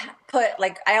always put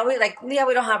we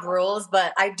don't have rules,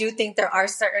 but I do think there are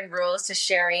certain rules to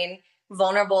sharing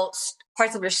vulnerable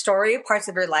parts of your story, parts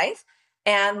of your life.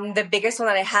 And the biggest one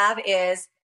that I have is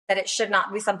that it should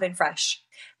not be something fresh,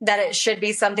 that it should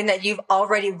be something that you've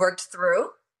already worked through.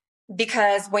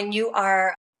 Because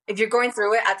if you're going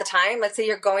through it at the time, let's say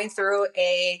you're going through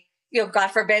God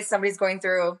forbid somebody's going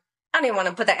through, I don't even want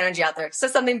to put that energy out there. So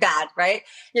something bad, right?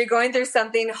 You're going through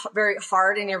something very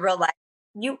hard in your real life.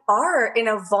 You are in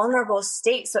a vulnerable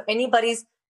state. So anybody's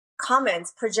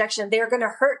comments, projection, they're going to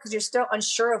hurt because you're still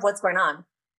unsure of what's going on.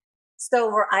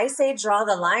 So where I say draw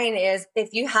the line is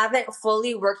if you haven't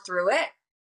fully worked through it,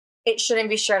 it shouldn't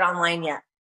be shared online yet.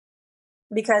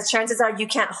 Because chances are you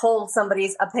can't hold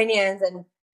somebody's opinions and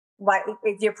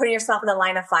if you're putting yourself in the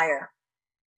line of fire.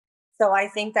 So I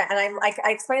think that, and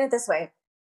I explain it this way.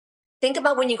 Think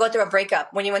about when you go through a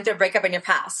breakup, when you went through a breakup in your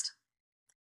past.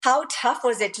 How tough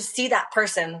was it to see that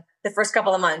person the first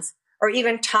couple of months or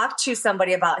even talk to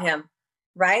somebody about him,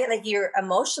 right? Like you're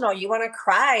emotional. You want to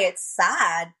cry. It's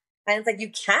sad. And it's like, you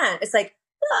can't. It's like,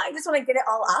 I just want to get it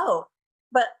all out.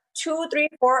 But 2, 3,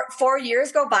 4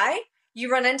 years go by.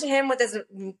 You run into him with this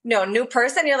new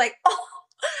person. You're like, oh,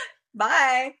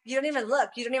 bye. You don't even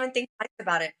look. You don't even think twice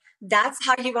about it. That's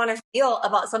how you want to feel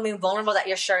about something vulnerable that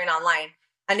you're sharing online.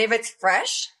 And if it's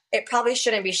fresh, it probably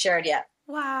shouldn't be shared yet.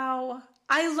 Wow.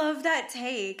 I love that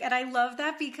take. And I love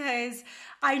that because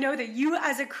I know that you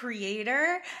as a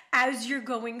creator, as you're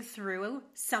going through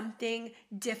something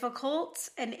difficult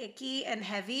and icky and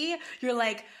heavy, you're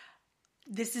like,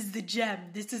 this is the gem.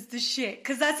 This is the shit.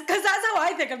 Cause that's how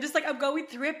I think. I'm just like, I'm going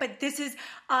through it, but this is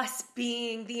us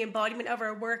being the embodiment of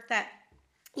our work that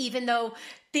even though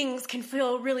things can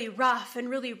feel really rough and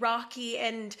really rocky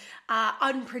and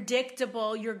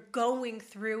unpredictable, you're going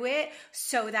through it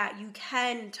so that you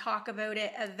can talk about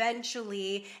it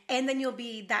eventually, and then you'll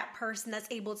be that person that's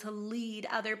able to lead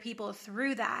other people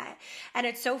through that. And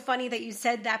it's so funny that you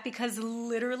said that, because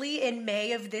literally in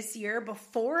May of this year,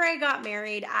 before I got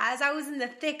married, as I was in the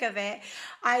thick of it,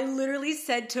 I literally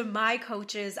said to my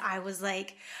coaches, I was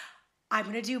like, I'm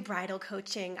going to do bridal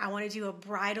coaching. I want to do a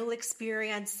bridal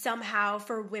experience somehow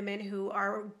for women who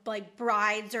are like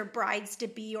brides or brides to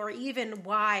be, or even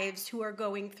wives who are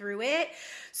going through it,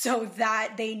 so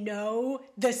that they know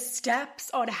the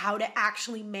steps on how to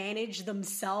actually manage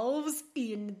themselves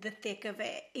in the thick of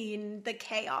it, in the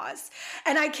chaos.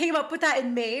 And I came up with that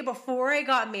in May before I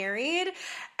got married.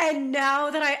 And now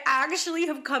that I actually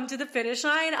have come to the finish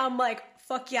line, I'm like,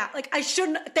 fuck yeah. Like, I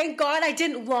shouldn't, thank God I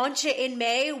didn't launch it in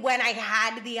May when I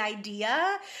had the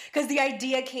idea, because the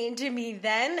idea came to me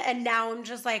then. And now I'm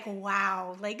just like,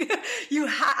 wow, like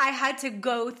I had to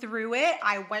go through it.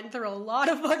 I went through a lot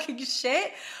of fucking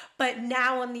shit. But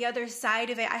now on the other side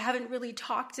of it, I haven't really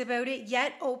talked about it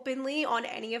yet openly on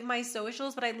any of my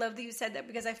socials. But I love that you said that,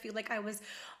 because I feel like I was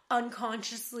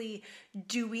unconsciously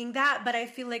doing that. But I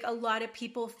feel like a lot of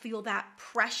people feel that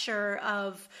pressure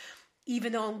of,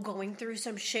 even though I'm going through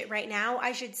some shit right now,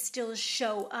 I should still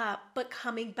show up. But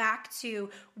coming back to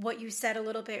what you said a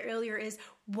little bit earlier is,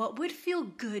 what would feel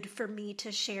good for me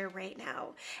to share right now?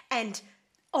 And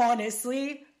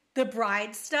honestly, the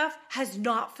bride stuff has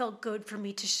not felt good for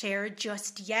me to share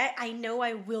just yet. I know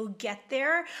I will get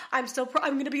there. I'm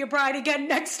going to be a bride again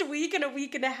next week, in a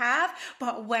week and a half.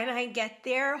 But when I get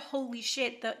there, holy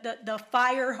shit, the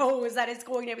fire hose that is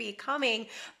going to be coming.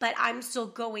 But I'm still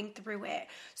going through it.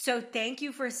 So thank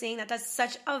you for saying that. That's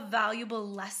such a valuable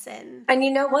lesson. And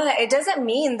you know what? It doesn't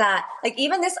mean that, like,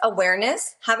 even this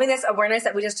awareness, having this awareness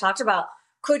that we just talked about,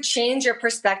 could change your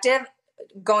perspective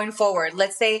going forward.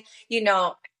 Let's say,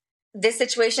 this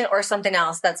situation or something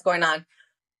else that's going on,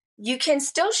 you can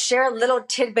still share little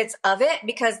tidbits of it,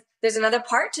 because there's another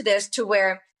part to this, to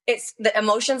where it's the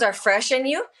emotions are fresh in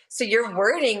you. So your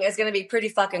wording is going to be pretty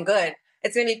fucking good.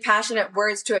 It's going to be passionate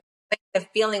words to explain the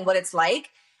feeling, what it's like.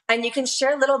 And you can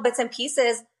share little bits and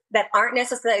pieces that aren't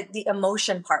necessarily the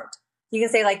emotion part. You can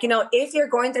say, like, if you're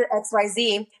going through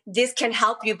XYZ, this can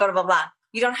help you, blah, blah, blah.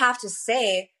 You don't have to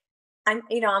say, I'm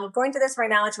going through this right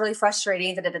now. It's really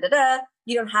frustrating. Da, da, da, da, da.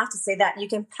 You don't have to say that. You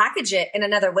can package it in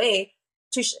another way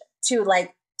to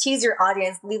like tease your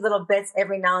audience, leave little bits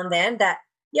every now and then that,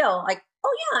 like,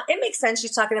 oh yeah, it makes sense.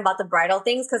 She's talking about the bridal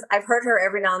things, because I've heard her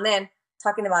every now and then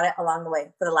talking about it along the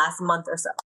way for the last month or so.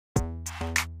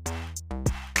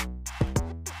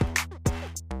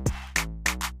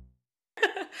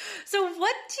 So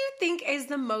what do you think is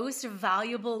the most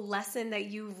valuable lesson that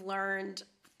you've learned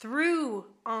through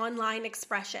online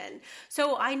expression?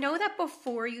 So I know that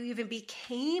before you even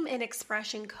became an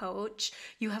expression coach,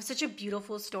 you have such a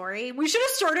beautiful story. We should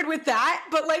have started with that,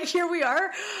 but like, here we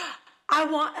are.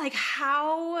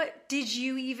 How did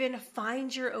you even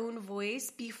find your own voice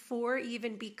before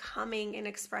even becoming an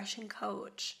expression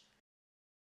coach?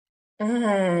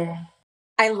 I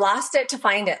lost it to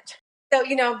find it. So,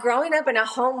 growing up in a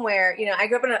home where, I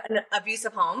grew up in an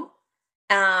abusive home.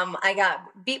 I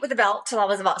got beat with a belt till I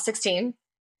was about 16.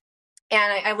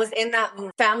 And I was in that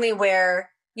family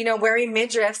where, wearing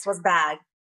midriffs was bad.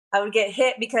 I would get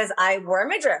hit because I wore a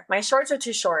midriff. My shorts are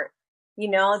too short.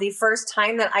 The first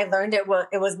time that I learned it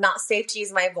was not safe to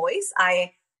use my voice,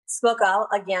 I spoke out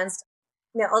against,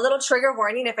 a little trigger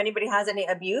warning. If anybody has any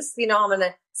abuse, I'm going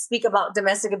to speak about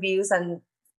domestic abuse and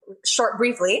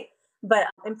briefly. But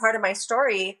in part of my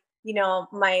story,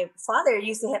 my father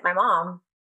used to hit my mom.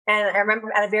 And I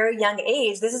remember at a very young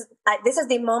age, this is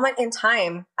the moment in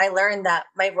time I learned that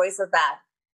my voice was bad.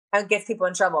 I would get people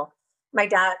in trouble. My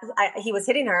dad, he was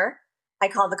hitting her. I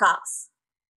called the cops.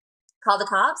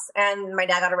 And my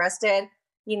dad got arrested,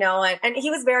 and he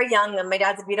was very young, and my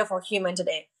dad's a beautiful human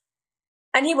today.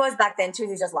 And he was back then too,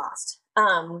 he just lost.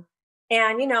 And,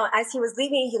 as he was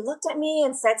leaving, he looked at me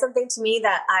and said something to me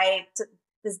that to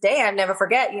this day, I'll never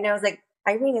forget. I was like,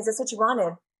 Irene, is this what you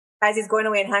wanted? As he's going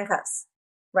away in handcuffs.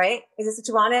 Right? Is this what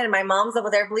you wanted? And my mom's over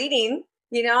there bleeding.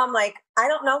 I'm like, I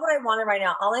don't know what I wanted right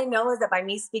now. All I know is that by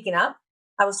me speaking up,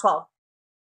 I was 12.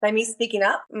 By me speaking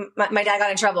up, my dad got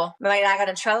in trouble. My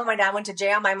dad went to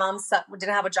jail. My mom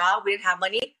didn't have a job. We didn't have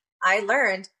money. I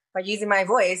learned by using my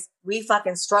voice, we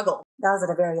fucking struggled. That was at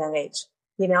a very young age,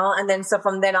 And then so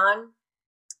from then on,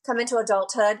 come into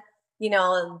adulthood,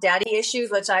 daddy issues,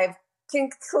 which I can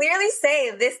clearly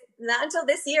say this, not until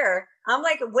this year. I'm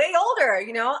like way older,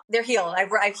 they're healed.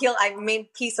 I've healed. I've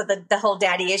made peace with the whole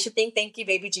daddy issue thing. Thank you,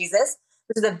 baby Jesus.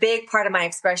 which is a big part of my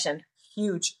expression.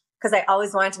 Huge. Because I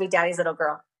always wanted to be daddy's little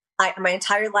girl. My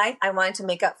entire life, I wanted to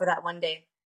make up for that one day.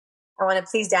 I wanted to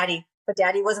please daddy. But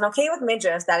daddy wasn't okay with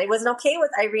midriffs. Daddy wasn't okay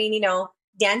with Irene,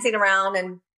 dancing around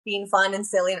and being fun and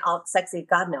silly and all sexy.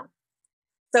 God, no.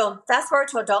 So fast forward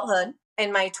to adulthood.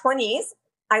 In my 20s,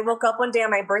 I woke up one day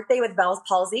on my birthday with Bell's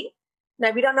palsy. Now,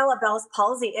 if you don't know what Bell's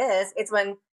palsy is, it's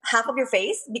when half of your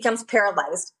face becomes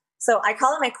paralyzed. So I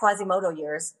call it my Quasimodo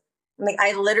years. Like,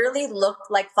 I literally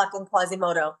looked like fucking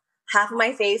Quasimodo. Half of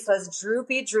my face was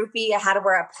droopy. I had to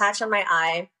wear a patch on my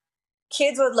eye.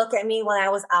 Kids would look at me when I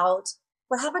was out.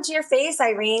 What happened to your face,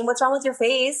 Irene? What's wrong with your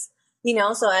face?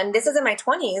 And this is in my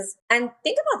 20s. And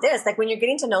think about this, like when you're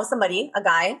getting to know somebody, a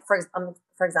guy, for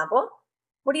example,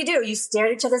 what do? You stare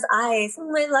at each other's eyes.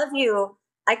 I love you.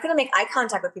 I couldn't make eye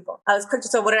contact with people.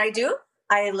 So what did I do?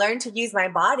 I learned to use my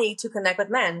body to connect with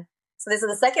men. So this is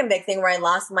the second big thing where I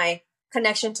lost my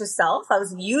connection to self. I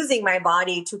was using my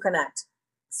body to connect.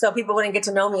 So people wouldn't get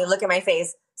to know me, look at my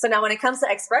face. So now when it comes to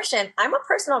expression, I'm a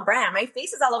personal brand. My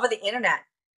face is all over the internet.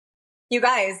 You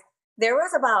guys,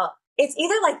 it's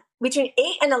either like between 8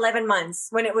 and 11 months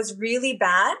when it was really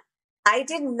bad. I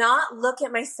did not look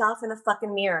at myself in the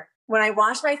fucking mirror. When I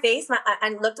washed my face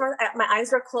and looked, my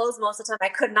eyes were closed most of the time. I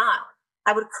could not.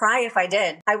 I would cry if I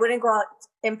did. I wouldn't go out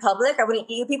in public. I wouldn't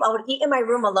eat with people. I would eat in my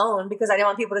room alone because I didn't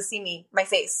want people to see my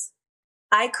face.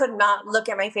 I could not look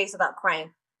at my face without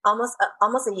crying. Almost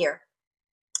a year.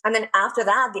 And then after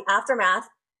that, the aftermath,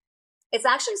 it's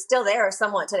actually still there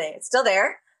somewhat today. It's still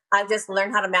there. I've just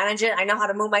learned how to manage it. I know how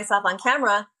to move myself on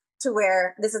camera to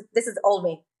where this is old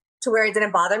me, to where it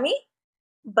didn't bother me.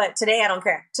 But today I don't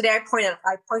care. Today I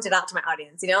pointed out to my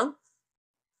audience,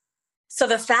 So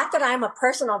the fact that I'm a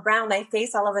personal brand, my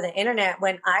face all over the internet,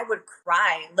 when I would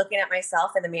cry looking at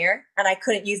myself in the mirror and I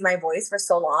couldn't use my voice for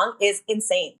so long is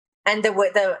insane. And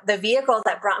the vehicle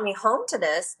that brought me home to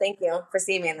this, thank you for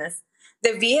seeing me in this.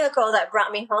 The vehicle that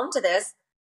brought me home to this,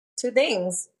 two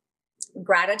things: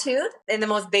 gratitude in the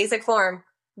most basic form,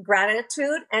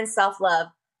 gratitude and self-love,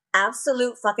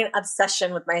 absolute fucking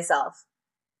obsession with myself,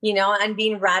 and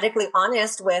being radically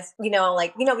honest with, we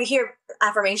hear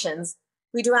affirmations.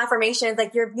 We do affirmations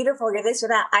like, you're beautiful, you're this or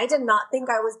that. I did not think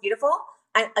I was beautiful.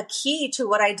 And a key to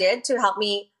what I did to help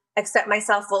me accept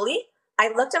myself fully, I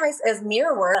looked at as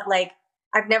mirror work. Like,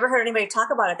 I've never heard anybody talk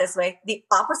about it this way. The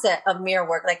opposite of mirror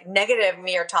work, like negative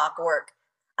mirror talk work.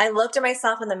 I looked at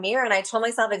myself in the mirror and I told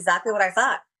myself exactly what I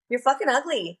thought. You're fucking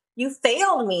ugly. You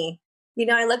failed me.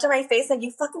 I looked at my face and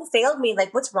you fucking failed me.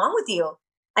 Like, what's wrong with you?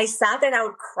 I sat there and I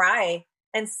would cry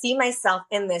and see myself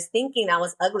in this thinking I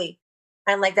was ugly.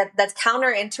 And like that's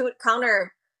counterintuitive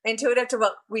to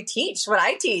what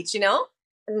I teach,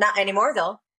 Not anymore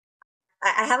though.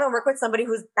 I haven't worked with somebody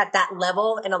who's at that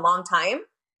level in a long time.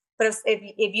 But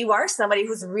if you are somebody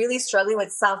who's really struggling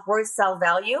with self-worth,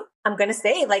 self-value, I'm going to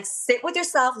say, like, sit with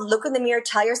yourself, look in the mirror,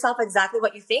 tell yourself exactly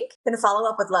what you think, then follow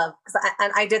up with love. Because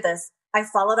I did this. I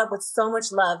followed up with so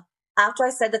much love. After I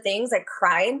said the things, I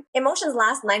cried. Emotions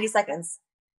last 90 seconds.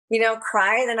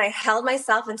 Cried, and I held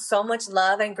myself in so much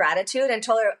love and gratitude and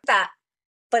told her that,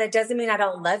 but it doesn't mean I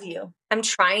don't love you. I'm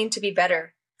trying to be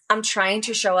better. I'm trying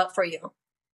to show up for you.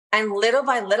 And little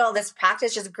by little, this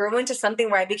practice just grew into something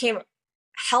where I became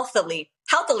healthily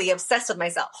obsessed with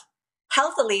myself,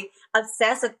 healthily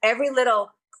obsessed with every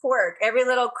little quirk, every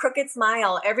little crooked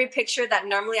smile, every picture that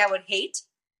normally I would hate.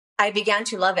 I began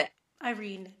to love it.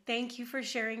 Irene, thank you for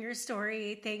sharing your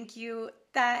story. Thank you.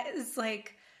 That is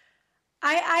like,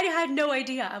 I had no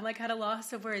idea. I'm like at a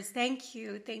loss of words. Thank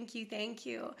you. Thank you. Thank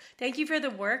you. Thank you for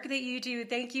the work that you do.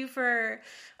 Thank you for,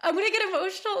 I'm going to get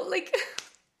emotional. Like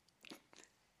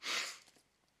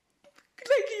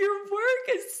your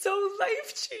work is so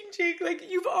life-changing. Like,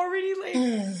 you've already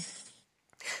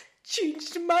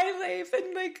changed my life,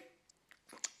 and like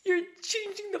you're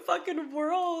changing the fucking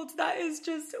world. That is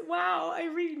just, wow,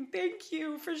 Irene, thank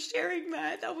you for sharing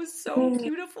that. That was so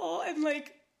beautiful. And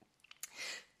like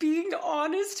being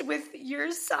honest with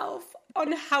yourself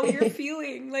on how you're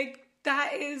feeling. Like,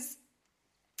 that is,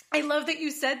 I love that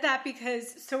you said that,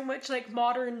 because so much like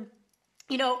modern,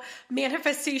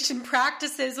 manifestation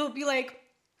practices will be like,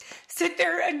 sit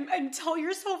there and tell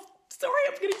yourself, sorry,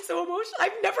 I'm getting so emotional.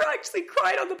 I've never actually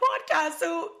cried on the podcast.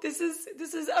 So this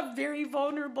is a very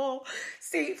vulnerable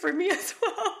state for me as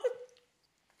well.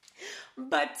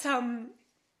 But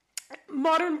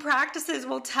modern practices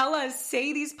will tell us,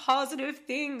 say these positive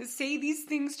things, say these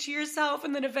things to yourself,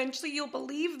 and then eventually you'll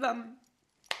believe them.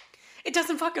 It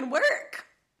doesn't fucking work.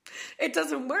 It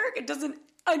doesn't work. It doesn't,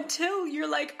 until you're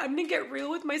like, I'm going to get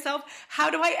real with myself. How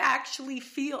do I actually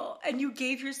feel? And you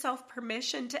gave yourself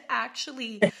permission to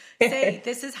actually say,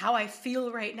 this is how I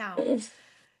feel right now.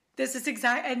 This is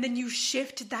and then you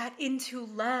shift that into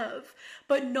love,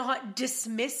 but not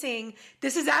dismissing,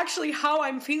 this is actually how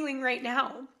I'm feeling right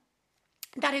now.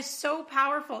 That is so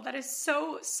powerful. That is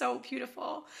so, so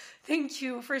beautiful. Thank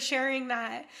you for sharing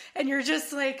that. And you're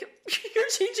just like, you're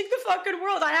changing the fucking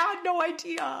world. I had no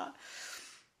idea.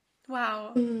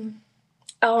 Wow.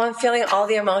 Oh, I'm feeling all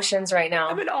the emotions right now.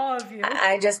 I'm in awe of you.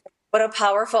 What a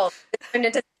powerful, it turned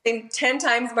into something 10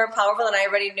 times more powerful than I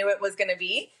already knew it was going to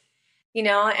be,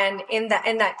 and in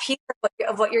that piece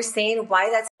of what you're saying, why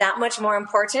that's that much more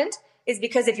important is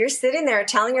because if you're sitting there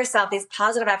telling yourself these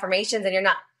positive affirmations and you're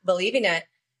not believing it,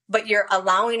 but you're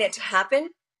allowing it to happen,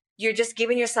 you're just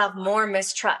giving yourself more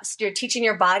mistrust. You're teaching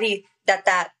your body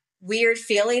that weird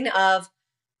feeling of,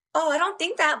 oh, I don't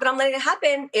think that, but I'm letting it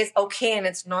happen is okay and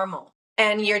it's normal.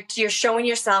 And you're showing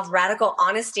yourself radical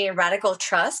honesty and radical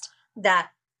trust that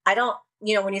I don't,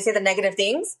 when you say the negative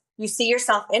things, you see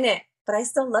yourself in it, but I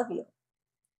still love you.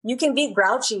 You can be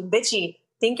grouchy, bitchy,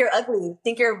 think you're ugly,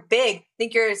 think you're big,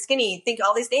 think you're skinny, think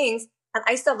all these things, and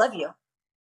I still love you.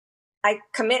 I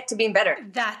commit to being better.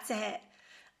 That's it.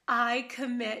 I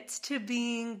commit to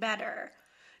being better.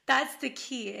 That's the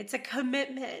key. It's a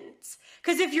commitment.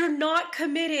 Because if you're not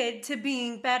committed to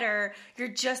being better, you're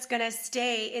just going to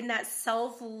stay in that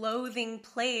self-loathing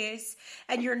place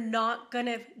and you're not going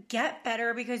to get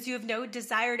better because you have no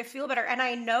desire to feel better. And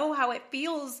I know how it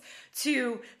feels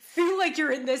to feel like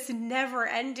you're in this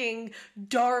never-ending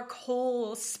dark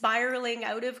hole spiraling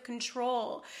out of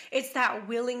control. It's that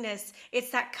willingness. It's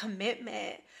that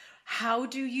commitment. How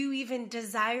do you even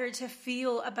desire to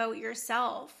feel about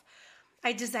yourself?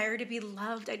 I desire to be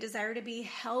loved. I desire to be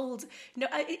held.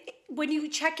 When you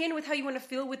check in with how you want to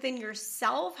feel within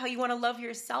yourself, how you want to love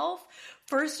yourself,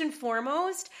 first and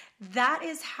foremost, that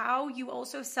is how you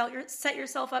also set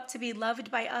yourself up to be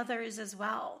loved by others as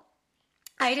well.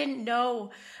 I didn't know,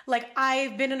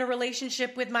 I've been in a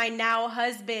relationship with my now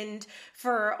husband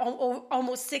for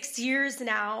almost 6 years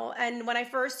now. And when I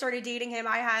first started dating him,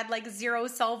 I had zero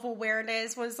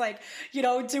self-awareness, was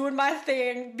doing my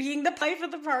thing, being the life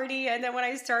of the party. And then when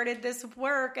I started this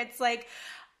work, it's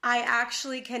I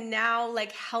actually can now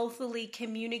healthily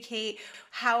communicate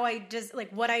how I just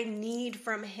what I need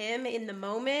from him in the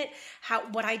moment,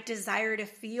 what I desire to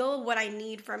feel, what I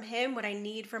need from him, what I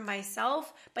need from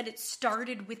myself. But it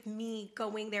started with me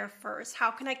going there first.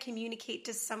 How can I communicate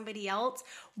to somebody else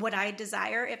what I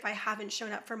desire if I haven't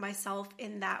shown up for myself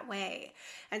in that way?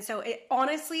 And so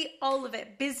honestly, all of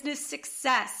it, business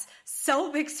success,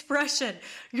 self-expression,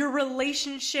 your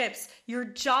relationships, your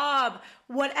job,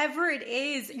 whatever it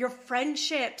is, your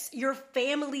friendships, your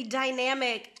family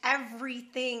dynamic,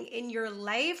 everything in your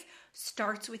life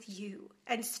starts with you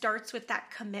and starts with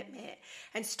that commitment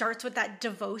and starts with that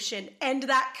devotion and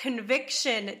that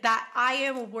conviction that I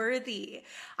am worthy.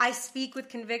 I speak with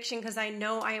conviction because I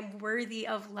know I am worthy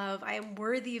of love. I am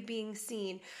worthy of being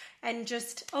seen. And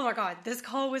just, oh my God, this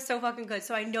call was so fucking good.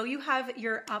 So I know you have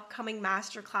your upcoming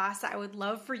masterclass that I would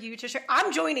love for you to share.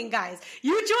 I'm joining, guys.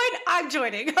 You join, I'm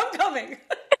joining. I'm coming.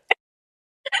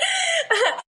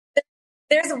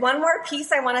 There's one more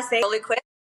piece I want to say really quick.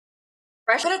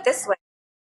 Put it this way.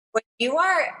 When you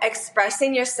are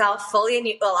expressing yourself fully and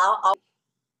you allow all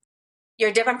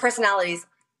your different personalities,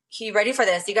 are you ready for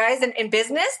this? You guys, in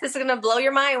business, this is going to blow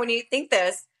your mind when you think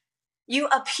this. You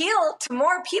appeal to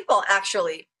more people,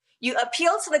 actually. You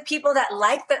appeal to the people that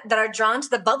that are drawn to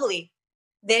the bubbly.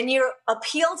 Then you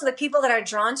appeal to the people that are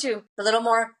drawn to a little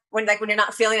more, when you're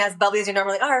not feeling as bubbly as you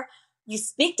normally are, you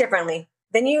speak differently.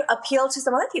 Then you appeal to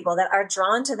some other people that are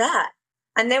drawn to that.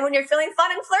 And then when you're feeling fun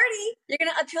and flirty, you're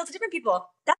going to appeal to different people.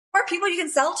 That's more people you can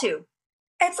sell to.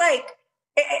 It's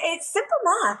it's simple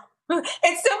math.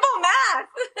 It's simple math.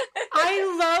 I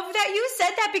love that you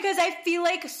said that because I feel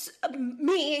like,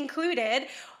 me included,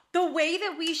 the way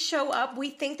that we show up, we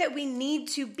think that we need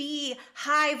to be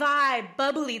high vibe,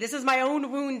 bubbly. This is my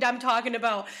own wound I'm talking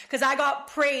about because I got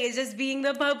praised as being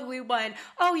the bubbly one.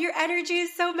 Oh, your energy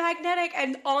is so magnetic.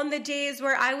 And on the days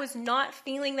where I was not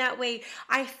feeling that way,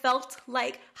 I felt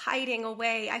like hiding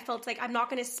away. I felt like I'm not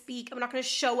going to speak. I'm not going to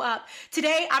show up.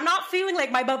 Today, I'm not feeling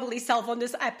like my bubbly self on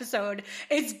this episode.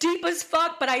 It's deep as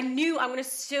fuck, but I knew I'm going to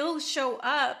still show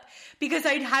up because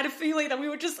I had a feeling that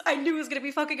I knew it was going to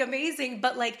be fucking amazing.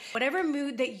 But whatever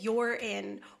mood that you're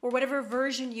in or whatever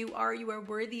version you are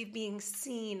worthy of being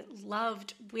seen,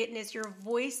 loved, witnessed. Your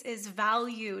voice is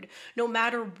valued no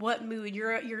matter what mood.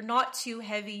 You're not too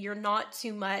heavy. You're not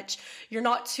too much. You're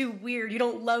not too weird. You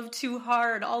don't love too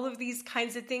hard. All of these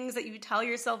kinds of things that you tell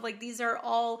yourself, these are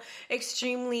all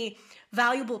extremely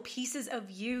valuable pieces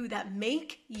of you that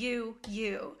make you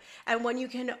you. And when you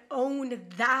can own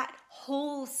that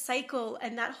whole cycle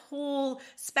and that whole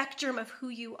spectrum of who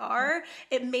you are,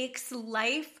 it makes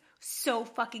life so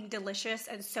fucking delicious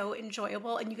and so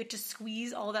enjoyable, and you get to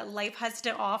squeeze all that life has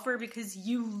to offer because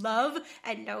you love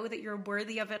and know that you're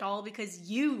worthy of it all, because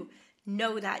you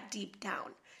know that deep down.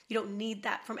 You don't need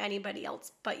that from anybody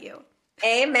else but you.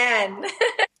 Amen.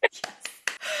 Yes.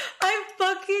 I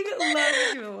fucking love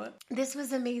you. This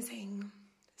was amazing.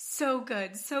 So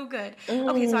good. So good.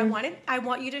 Okay, so I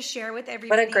want you to share with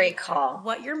everybody What a great call.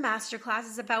 What your masterclass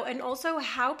is about, and also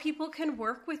how people can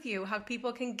work with you, how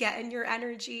people can get in your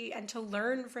energy and to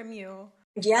learn from you.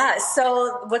 Yeah.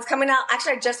 So what's coming out?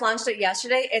 Actually, I just launched it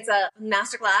yesterday. It's a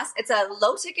masterclass. It's a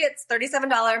low ticket, $37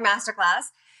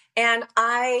 masterclass. And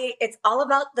it's all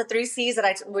about the 3 C's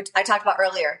which I talked about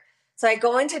earlier. So I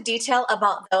go into detail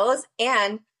about those,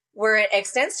 and where it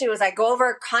extends to is I go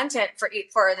over content for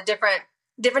the different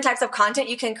types of content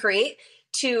you can create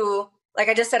to, like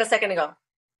I just said a second ago,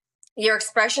 your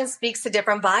expression speaks to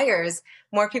different buyers.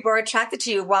 More people are attracted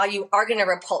to you. While you are going to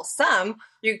repulse some,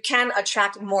 you can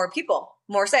attract more people,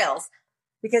 more sales,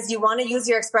 because you want to use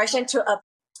your expression to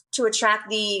attract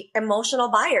the emotional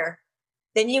buyer.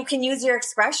 Then you can use your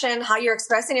expression, how you're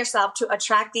expressing yourself, to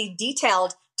attract the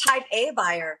detailed type A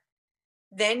buyer.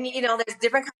 Then, there's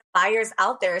different kinds of buyers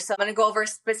out there. So I'm going to go over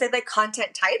specific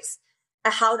content types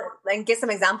and give some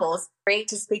examples, great,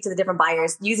 to speak to the different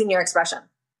buyers using your expression,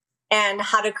 and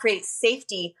how to create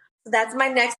safety. So that's my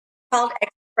next called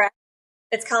Express.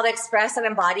 It's called Express and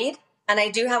Embodied. And I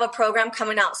do have a program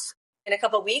coming out in a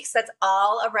couple of weeks that's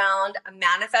all around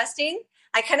manifesting.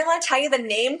 I kind of want to tell you the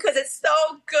name because it's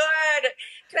so good.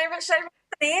 Should I write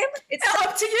the name? It's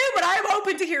up to you, but I'm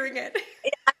open to hearing it.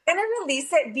 I'm going to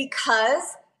release it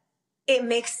because it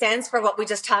makes sense for what we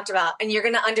just talked about. And you're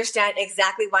going to understand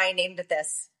exactly why I named it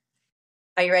this.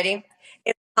 Are you ready?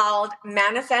 It's called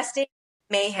Manifesting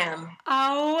Mayhem.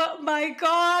 Oh my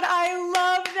God. I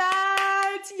love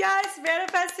that. Yes.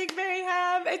 Manifesting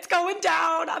Mayhem. It's going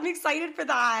down. I'm excited for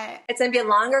that. It's going to be a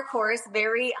longer course,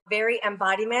 very, very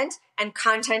embodiment and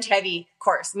content heavy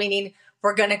course, meaning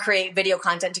we're going to create video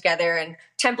content together and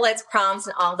templates, prompts,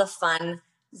 and all the fun,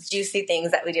 juicy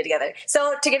things that we do together.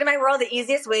 So to get in my world, the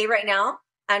easiest way right now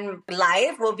and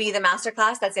live will be the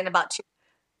masterclass that's in about 2 weeks.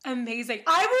 Amazing.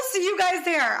 I will see you guys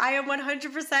there. I am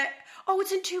 100%. Oh,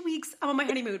 it's in 2 weeks. I'm on my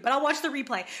honeymoon, but I'll watch the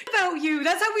replay. About you.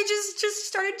 That's how we just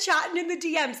started chatting in the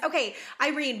DMs. Okay,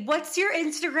 Irene, what's your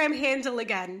Instagram handle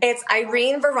again? It's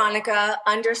Irene Veronica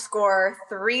 _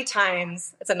 3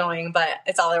 times. It's annoying, but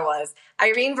it's all there was.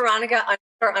 Irene Veronica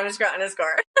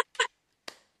 ___.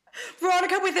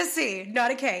 Veronica with a C,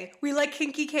 not a K. We like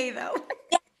kinky K though.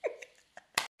 Yeah.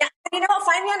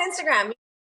 Find me on Instagram.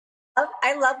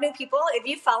 I love new people. If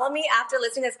you follow me after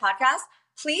listening to this podcast,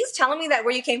 please tell me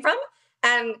where you came from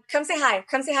and come say hi.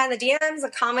 Come say hi in the DMs, the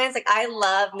comments. I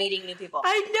love meeting new people.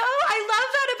 I know. I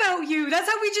love that about you. That's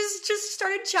how we just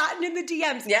started chatting in the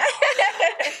DMs. Yeah.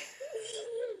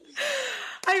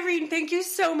 Irene, thank you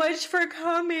so much for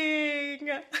coming.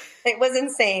 It was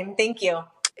insane. Thank you.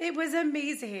 It was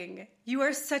amazing. You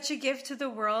are such a gift to the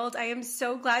world. I am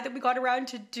so glad that we got around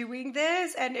to doing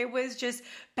this, and it was just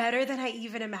better than I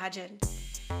even imagined.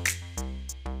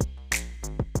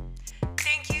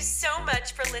 Thank you so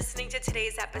much for listening to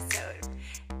today's episode.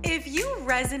 If you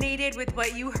resonated with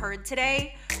what you heard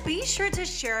today, be sure to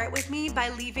share it with me by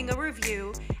leaving a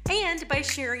review and by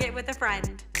sharing it with a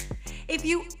friend. If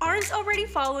you aren't already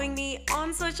following me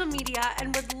on social media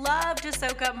and would love to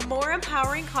soak up more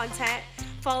empowering content,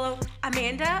 follow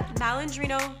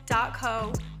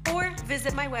AmandaMalandrino.co or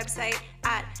visit my website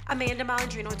at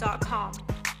AmandaMalandrino.com.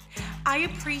 I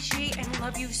appreciate and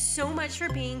love you so much for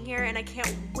being here, and I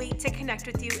can't wait to connect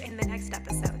with you in the next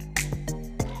episode.